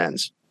odds and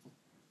ends.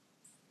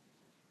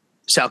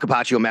 Sal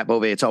Capaccio, Matt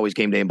Bove, it's always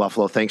game day in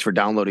Buffalo. Thanks for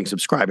downloading,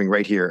 subscribing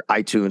right here,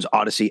 iTunes,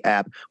 Odyssey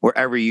app,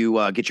 wherever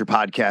you get your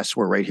podcasts,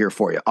 we're right here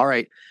for you. All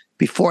right,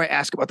 before I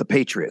ask about the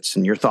Patriots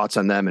and your thoughts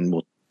on them, and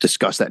we'll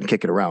discuss that and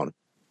kick it around,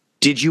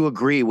 did you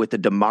agree with the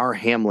Damar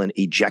Hamlin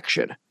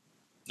ejection?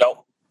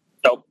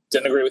 Nope,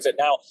 didn't agree with it.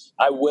 Now,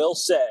 I will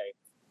say,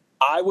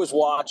 I was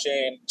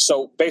watching,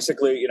 so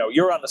basically,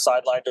 you're on the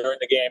sideline during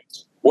the game.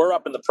 We're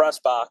up in the press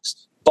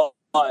box,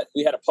 but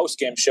we had a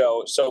post-game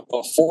show. So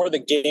before the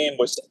game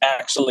was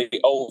actually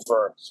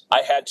over,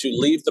 I had to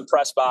leave the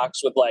press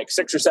box with like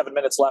 6 or 7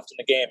 minutes left in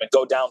the game and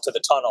go down to the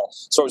tunnel.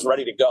 So I was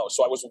ready to go.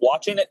 So I was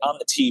watching it on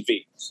the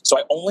TV. So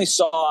I only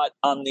saw it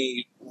on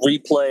the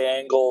replay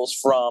angles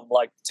from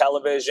like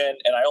television,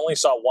 and I only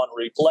saw one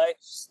replay.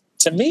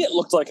 To me, it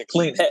looked like a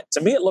clean hit.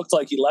 To me, it looked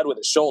like he led with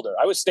his shoulder.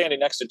 I was standing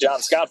next to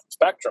John Scott from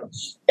Spectrum,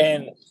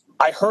 and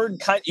I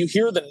heard you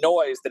hear the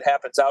noise that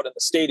happens out in the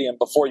stadium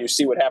before you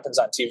see what happens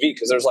on TV,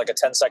 because there's like a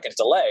 10-second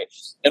delay,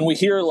 and we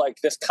hear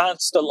like this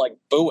constant like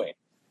booing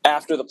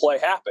after the play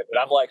happened, and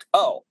I'm like,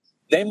 oh,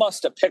 they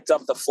must have picked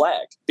up the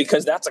flag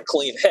because that's a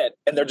clean hit,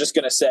 and they're just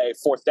going to say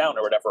 4th down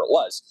or whatever it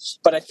was.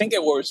 But I think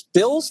it was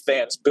Bills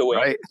fans booing,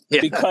 right?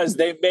 Yeah. Because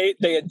there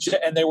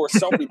were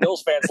so many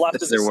Bills fans left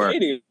in the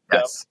stadium.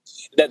 Yes.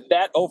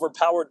 that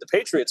overpowered the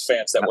Patriots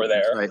fans that were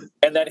there, right.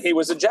 And then he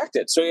was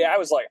ejected. So yeah, I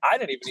was like, I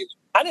didn't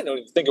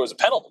even think it was a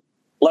penalty,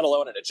 let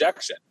alone an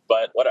ejection.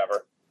 But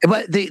whatever.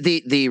 But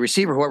the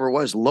receiver, whoever it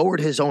was,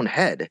 lowered his own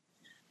head,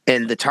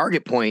 and the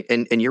target point.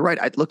 And you're right.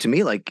 It looked to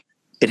me like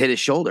it hit his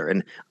shoulder.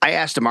 And I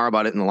asked Damar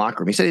about it in the locker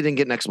room. He said he didn't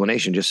get an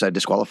explanation, just said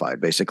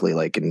disqualified, basically.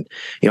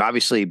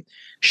 Obviously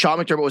Sean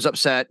McDermott was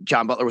upset.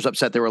 John Butler was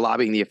upset. They were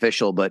lobbying the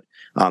official, but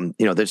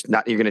you're going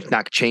to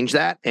not change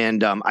that.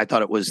 And I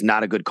thought it was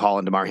not a good call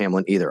on Damar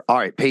Hamlin either. All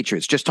right,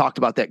 Patriots just talked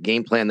about that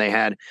game plan they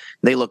had.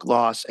 They look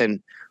lost.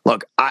 And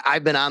look,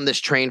 I've been on this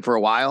train for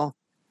a while,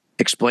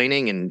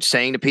 explaining and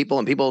saying to people,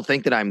 and people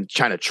think that I'm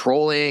trying to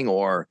trolling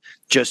or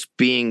just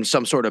being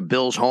some sort of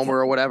Bills homer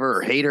or whatever,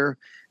 or hater,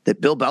 that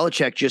Bill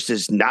Belichick just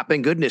has not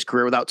been good in his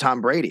career without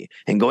Tom Brady.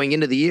 And going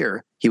into the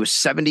year, he was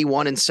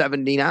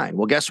 71-79.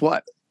 Well, guess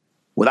what?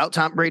 Without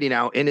Tom Brady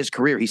now in his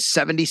career, he's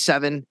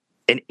 77-85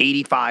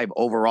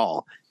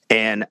 overall.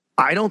 And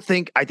I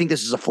think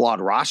this is a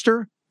flawed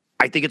roster.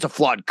 I think it's a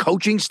flawed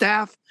coaching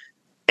staff.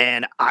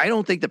 And I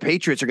don't think the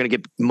Patriots are going to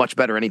get much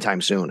better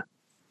anytime soon.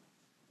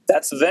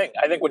 That's the thing.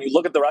 I think when you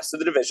look at the rest of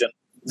the division,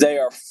 they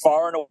are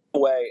far and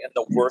away in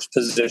the worst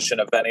position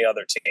of any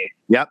other team.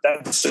 Yep.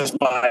 That's just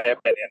my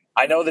opinion.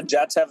 I know the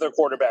Jets have their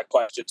quarterback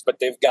questions, but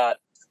they've got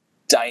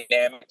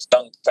dynamic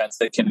young defense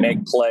that can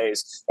make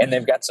plays, and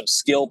they've got some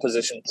skill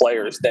position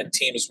players that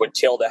teams would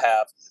kill to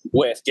have,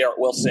 with Garrett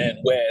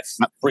Wilson, with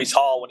Breece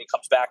Hall when he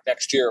comes back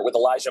next year, with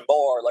Elijah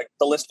Moore. Like,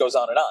 the list goes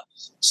on and on.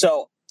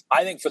 So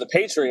I think for the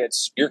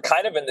Patriots, you're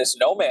kind of in this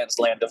no man's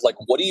land of like,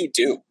 what do you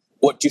do?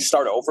 What, do you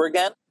start over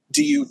again?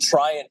 do you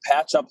try and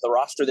patch up the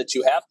roster that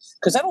you have?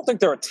 Because I don't think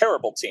they're a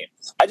terrible team.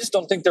 I just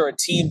don't think they're a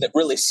team that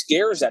really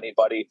scares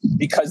anybody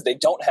because they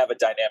don't have a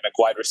dynamic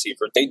wide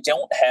receiver. They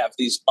don't have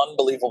these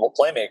unbelievable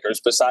playmakers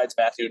besides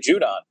Matthew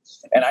Judon.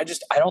 And I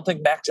don't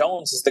think Mac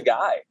Jones is the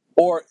guy.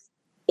 Or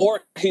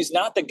he's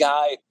not the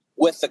guy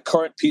with the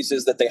current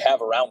pieces that they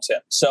have around him.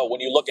 So when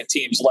you look at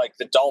teams like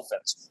the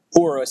Dolphins,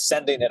 who are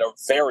ascending at a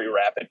very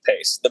rapid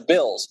pace, the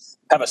Bills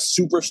have a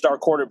superstar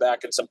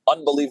quarterback and some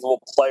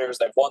unbelievable players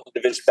that have won the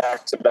division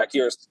back-to-back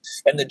years,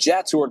 and the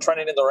Jets, who are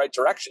trending in the right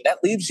direction, that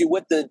leaves you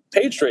with the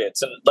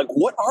Patriots. And,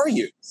 what are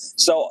you?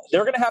 So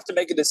they're going to have to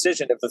make a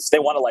decision if they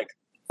want to,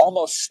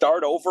 almost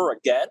start over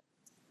again,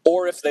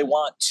 or if they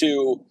want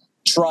to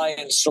try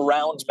and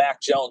surround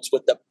Mac Jones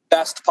with the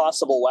best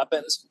possible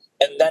weapons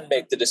and then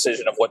make the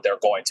decision of what they're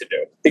going to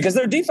do. Because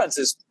their defense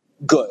is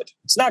good.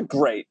 It's not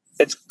great.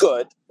 It's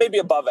good, maybe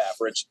above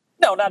average.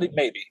 No, not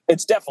maybe.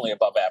 It's definitely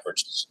above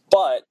average.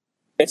 But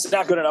it's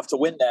not good enough to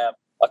win them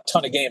a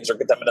ton of games or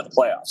get them into the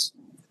playoffs.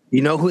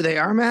 You know who they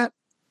are, Matt?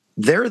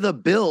 They're the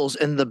Bills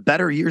in the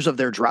better years of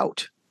their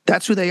drought.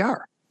 That's who they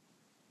are.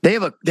 They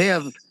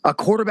have a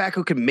quarterback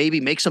who can maybe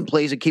make some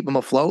plays and keep them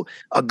afloat,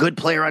 a good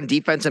player on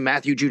defense and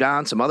Matthew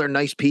Judon, some other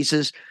nice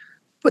pieces.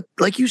 But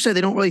like you said,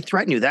 they don't really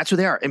threaten you. That's who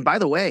they are. And by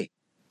the way,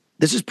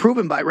 this is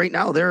proven by right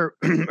now. They're,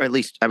 or at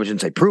least I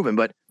shouldn't say proven,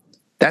 but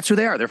that's who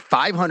they are. They're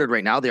 500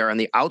 right now. They are on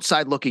the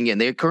outside looking in.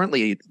 They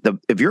currently,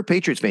 if you're a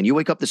Patriots fan, you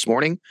wake up this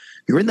morning,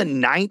 you're in the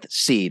 9th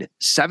seed.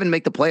 7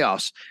 make the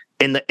playoffs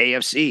in the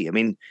AFC. I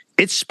mean,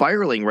 it's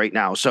spiraling right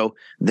now. So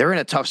they're in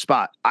a tough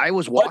spot. I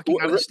was walking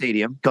out of the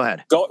stadium. Go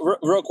ahead. Go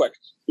real quick.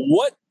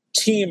 What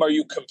team are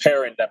you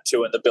comparing them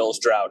to in the Bills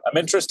drought? I'm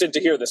interested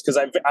to hear this because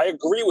I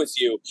agree with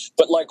you,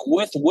 but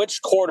with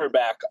which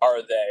quarterback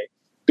are they?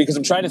 Because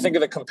I'm trying to think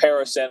of the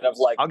comparison of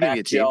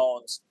Mac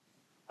Jones.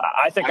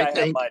 I think I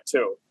have mine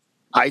too.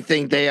 I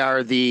think they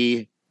are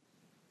the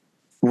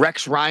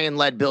Rex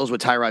Ryan-led Bills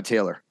with Tyrod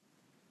Taylor.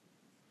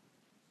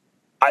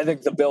 I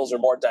think the Bills are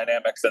more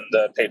dynamic than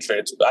the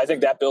Patriots. I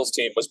think that Bills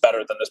team was better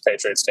than this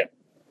Patriots team.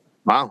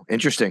 Wow,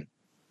 interesting.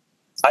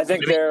 I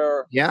think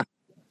they're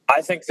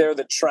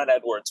the Trent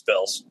Edwards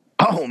Bills.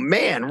 Oh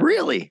man,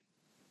 really?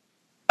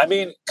 I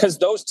mean, because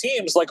those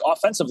teams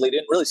offensively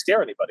didn't really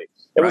scare anybody.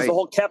 It was the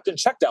whole captain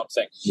checkdown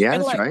thing. Yeah,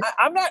 and that's right.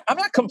 I'm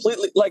not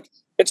completely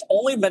it's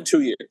only been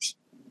 2 years.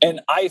 And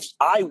I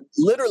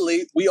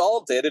literally, we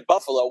all did at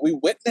Buffalo. We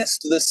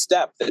witnessed the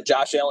step that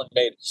Josh Allen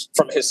made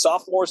from his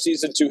sophomore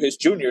season to his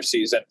junior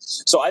season.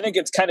 So I think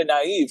it's kind of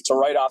naive to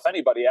write off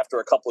anybody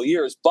after a couple of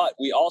years. But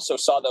we also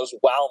saw those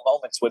wow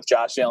moments with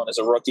Josh Allen as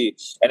a rookie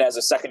and as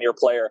a second-year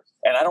player.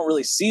 And I don't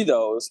really see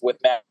those with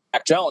Mac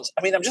Jones.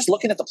 I mean, I'm just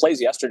looking at the plays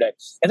yesterday,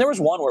 and there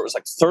was one where it was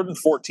 3rd and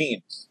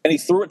 14, and he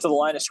threw it to the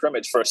line of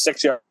scrimmage for a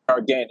 6-yard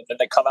gain, and then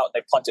they come out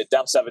and they punt it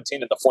down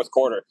 17 in the 4th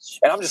quarter.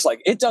 And I'm just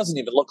it doesn't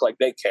even look like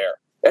they care.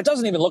 It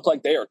doesn't even look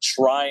like they are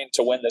trying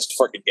to win this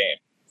freaking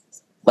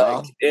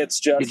game.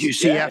 It's just. Did you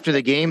see after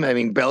the game? I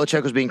mean,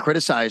 Belichick was being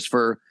criticized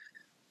for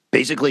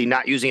basically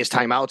not using his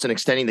timeouts and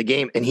extending the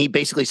game, and he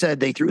basically said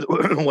they threw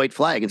the white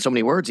flag. In so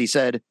many words, he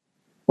said,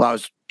 "Well, I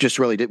was just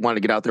really didn't want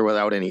to get out there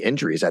without any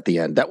injuries at the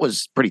end." That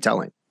was pretty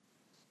telling.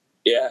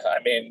 Yeah,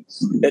 I mean,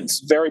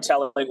 it's very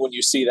telling when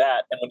you see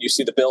that, and when you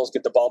see the Bills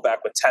get the ball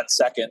back with 10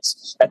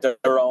 seconds at their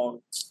own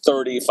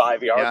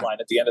 35-yard line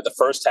at the end of the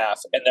first half,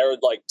 and they're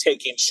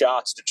taking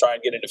shots to try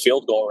and get into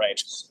field goal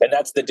range. And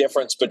that's the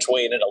difference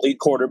between an elite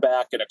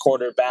quarterback and a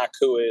quarterback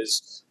who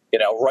is,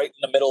 right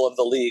in the middle of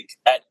the league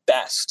at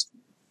best.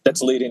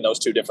 That's leading those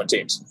two different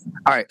teams.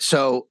 All right,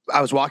 so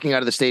I was walking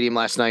out of the stadium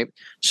last night,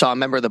 saw a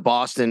member of the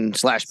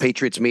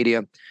Boston/Patriots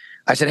media.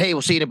 I said, "Hey,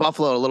 we'll see you in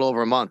Buffalo in a little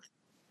over a month."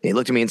 He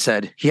looked at me and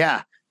said,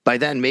 "Yeah, by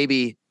then,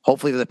 maybe,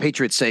 hopefully for the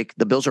Patriots' sake,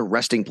 the Bills are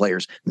resting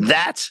players."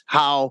 That's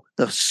how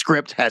the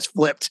script has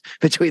flipped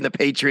between the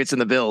Patriots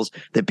and the Bills,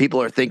 that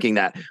people are thinking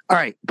that. All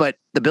right, but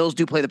the Bills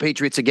do play the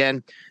Patriots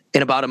again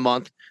in about a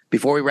month.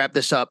 Before we wrap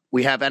this up,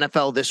 we have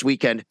NFL this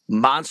weekend.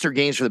 Monster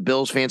games for the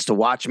Bills fans to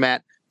watch,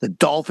 Matt. The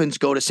Dolphins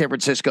go to San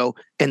Francisco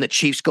and the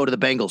Chiefs go to the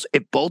Bengals.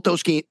 If both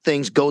those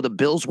things go the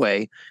Bills'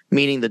 way,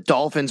 meaning the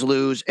Dolphins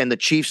lose and the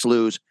Chiefs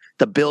lose,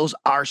 the Bills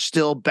are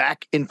still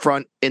back in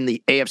front in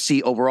the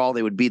AFC overall.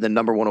 They would be the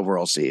number 1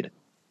 overall seed.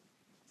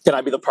 Can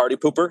I be the party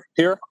pooper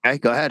here? Okay,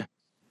 go ahead.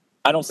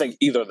 I don't think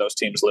either of those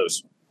teams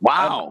lose.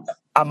 Wow.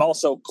 I'm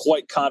also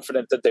quite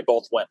confident that they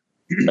both win.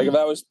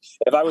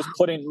 If I was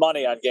putting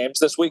money on games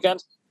this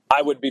weekend,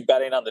 I would be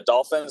betting on the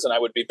Dolphins and I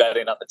would be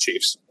betting on the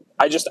Chiefs.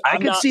 I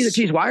can see the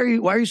Chiefs. Why are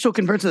you so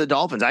convinced of the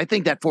Dolphins? I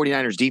think that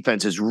 49ers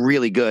defense is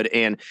really good,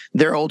 and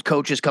their old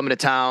coach is coming to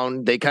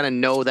town. They kind of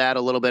know that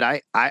a little bit.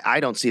 I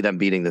don't see them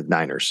beating the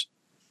Niners.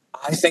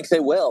 I think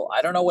they will.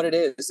 I don't know what it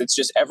is. It's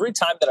just every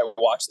time that I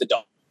watch the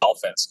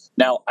Dolphins.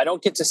 Now, I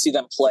don't get to see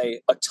them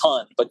play a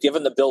ton, but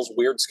given the Bills'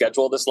 weird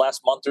schedule this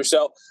last month or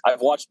so, I've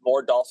watched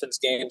more Dolphins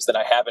games than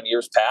I have in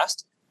years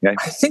past. Okay.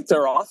 I think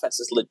their offense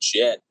is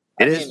legit.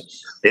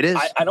 It is.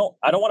 I don't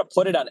want to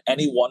put it on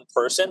any one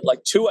person.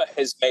 Like, Tua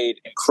has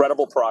made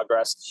incredible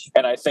progress,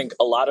 and I think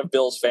a lot of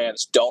Bills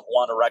fans don't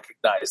want to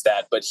recognize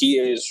that, but he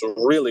is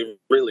really,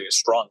 really a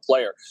strong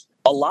player.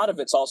 A lot of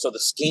it's also the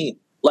scheme.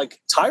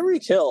 Like,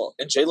 Tyreek Hill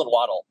and Jalen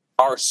Waddle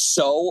are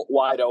so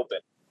wide open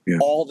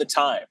all the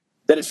time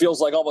that it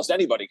feels like almost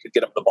anybody could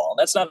get him the ball. And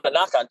that's not a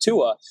knock on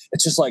Tua.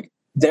 It's just like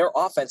their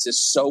offense is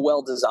so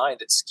well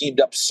designed and schemed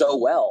up so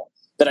well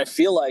that I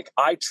feel like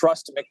I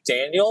trust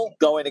McDaniel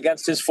going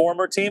against his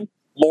former team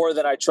more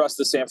than I trust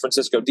the San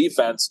Francisco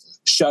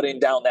defense shutting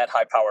down that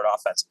high-powered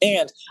offense.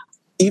 And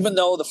even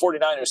though the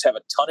 49ers have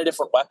a ton of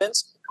different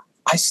weapons,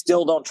 I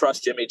still don't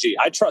trust Jimmy G.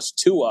 I trust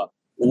Tua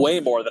way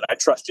more than I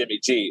trust Jimmy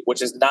G,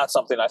 which is not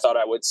something I thought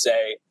I would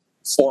say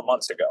 4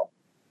 months ago.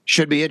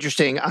 Should be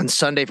interesting on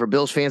Sunday for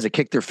Bills fans to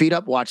kick their feet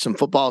up, watch some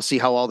football, see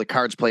how all the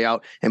cards play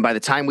out. And by the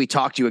time we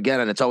talk to you again,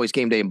 and it's always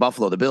game day in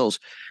Buffalo, the Bills,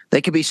 they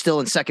could be still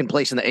in second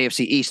place in the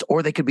AFC East,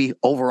 or they could be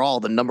overall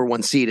the number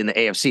one seed in the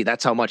AFC.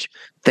 That's how much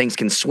things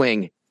can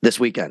swing this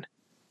weekend.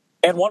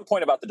 And one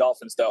point about the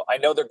Dolphins, though, I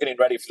know they're getting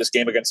ready for this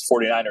game against the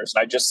 49ers,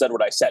 and I just said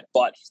what I said.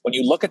 But when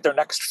you look at their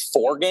next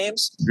 4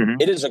 games,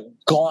 it is a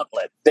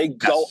gauntlet. They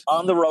go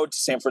on the road to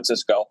San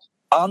Francisco,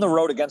 on the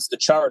road against the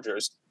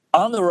Chargers,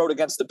 on the road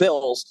against the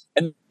Bills,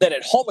 and then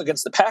at home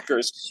against the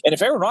Packers. And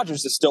if Aaron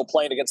Rodgers is still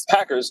playing against the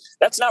Packers,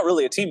 that's not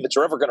really a team that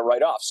you're ever going to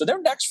write off. So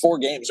their next 4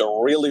 games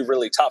are really,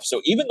 really tough.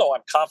 So even though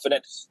I'm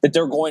confident that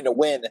they're going to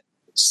win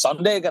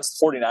Sunday against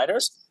the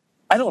 49ers,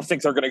 I don't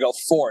think they're going to go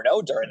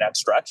 4-0 during that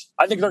stretch.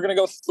 I think they're going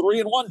to go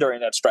 3-1 during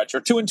that stretch, or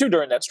 2-2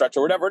 during that stretch,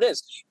 or whatever it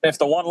is. And if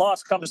the one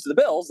loss comes to the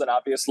Bills, then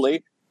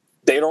obviously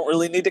they don't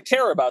really need to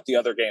care about the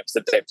other games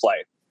that they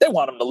play. They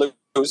want them to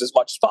lose as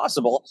much as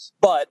possible,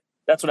 but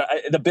that's what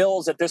the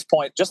Bills at this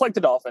point, just like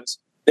the Dolphins,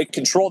 they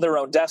control their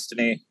own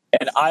destiny.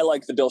 And I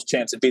like the Bills'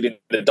 chance at beating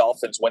the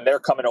Dolphins when they're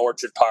coming to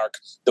Orchard Park,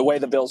 the way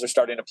the Bills are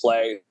starting to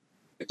play,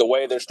 the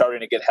way they're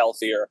starting to get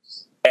healthier,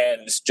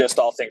 and just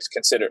all things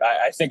considered.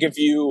 I think if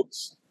you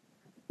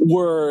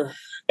were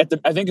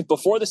I think if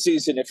before the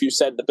season, if you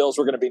said the Bills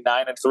were going to be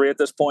 9-3 at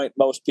this point,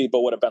 most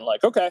people would have been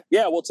like, okay,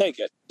 yeah, we'll take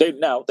it. They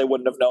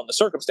wouldn't have known the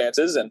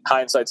circumstances, and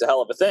hindsight's a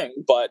hell of a thing.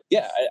 But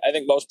yeah, I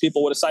think most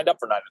people would have signed up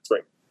for 9-3.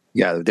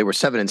 Yeah, they were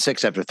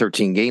 7-6 after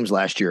 13 games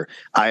last year.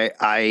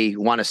 I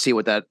want to see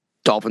what that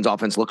Dolphins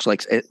offense looks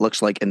like. It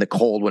looks like in the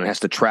cold when it has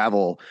to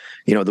travel.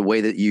 You know, the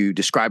way that you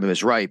describe them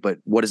is right, but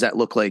what does that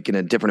look like in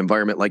a different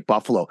environment like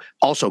Buffalo?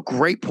 Also,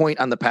 great point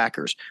on the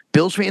Packers.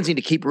 Bills fans need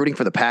to keep rooting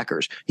for the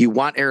Packers. You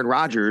want Aaron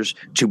Rodgers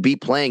to be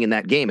playing in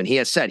that game, and he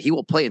has said he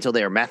will play until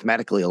they are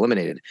mathematically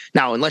eliminated.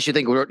 Now, unless you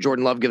think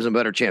Jordan Love gives them a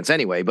better chance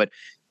anyway, but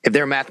if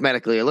they're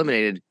mathematically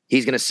eliminated,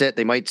 he's going to sit.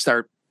 They might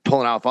start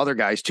pulling off other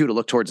guys too to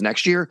look towards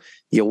next year.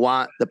 You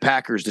want the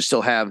Packers to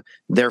still have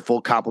their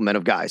full complement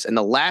of guys. And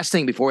the last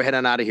thing before we head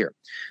on out of here,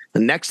 the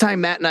next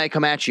time Matt and I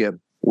come at you,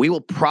 we will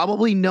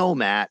probably know,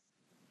 Matt,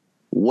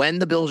 when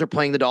the Bills are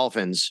playing the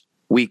Dolphins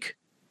week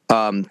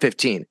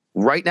 15.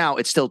 Right now,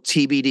 it's still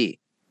TBD.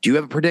 Do you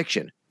have a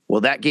prediction?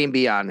 Will that game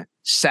be on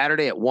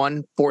Saturday at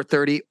 1,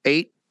 4:30,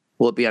 8?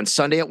 Will it be on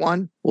Sunday at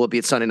 1? Will it be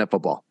at Sunday Night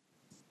Football?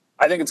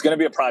 I think it's going to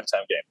be a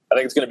primetime game. I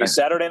think it's going to be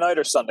Saturday night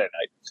or Sunday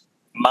night.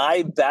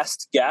 My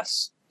best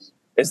guess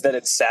is that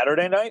it's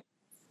Saturday night.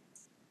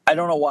 I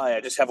don't know why. I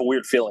just have a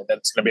weird feeling that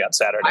it's going to be on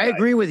Saturday night. I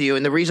agree with you.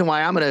 And the reason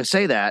why I'm going to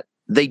say that,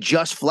 they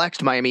just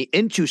flexed Miami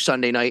into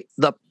Sunday night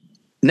the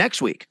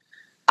next week.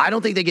 I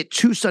don't think they get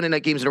 2 Sunday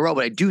night games in a row,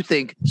 but I do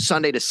think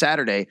Sunday to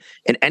Saturday.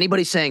 And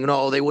anybody saying,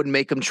 no, they wouldn't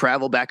make them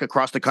travel back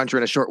across the country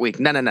in a short week.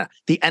 No.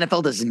 The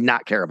NFL does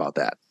not care about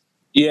that.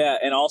 Yeah,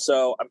 and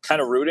also I'm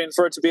kind of rooting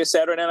for it to be a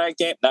Saturday night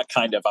game. Not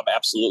kind of. I'm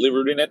absolutely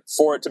rooting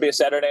for it to be a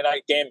Saturday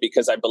night game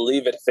because I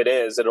believe if it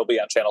is, it'll be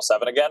on Channel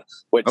 7 again,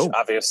 which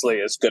obviously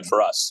is good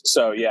for us.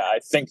 So, yeah, I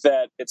think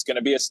that it's going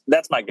to be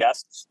that's my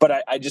guess.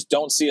 But I just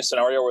don't see a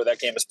scenario where that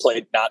game is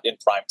played not in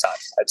prime time.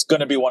 It's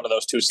going to be one of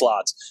those 2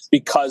 slots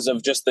because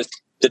of just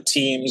the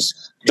teams,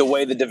 the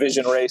way the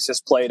division race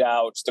has played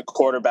out, the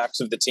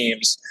quarterbacks of the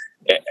teams.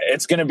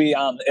 It's going to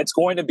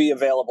be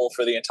available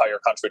for the entire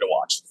country to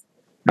watch.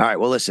 All right.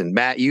 Well, listen,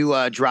 Matt,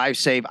 you drive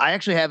safe. I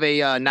actually have a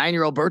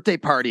 9-year-old birthday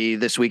party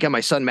this weekend. My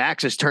son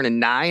Max is turning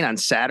 9 on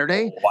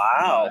Saturday.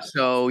 Wow.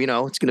 So,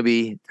 it's going to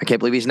be, I can't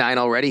believe he's 9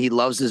 already. He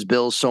loves his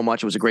Bills so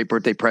much. It was a great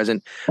birthday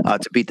present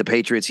to beat the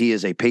Patriots. He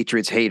is a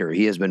Patriots hater.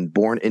 He has been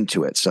born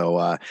into it.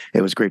 So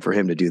it was great for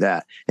him to do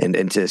that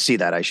and to see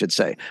that, I should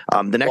say.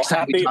 The next time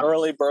happy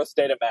early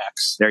birthday to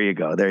Max. There you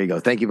go.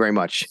 Thank you very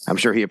much. I'm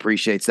sure he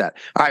appreciates that.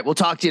 All right. We'll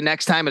talk to you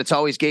next time. And it's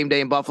always game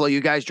day in Buffalo. You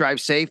guys drive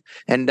safe.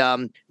 And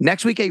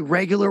next week, a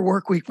regular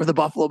work week for the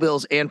Buffalo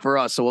Bills and for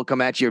us. So we'll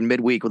come at you in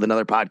midweek with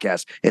another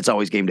podcast. It's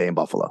always game day in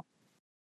Buffalo.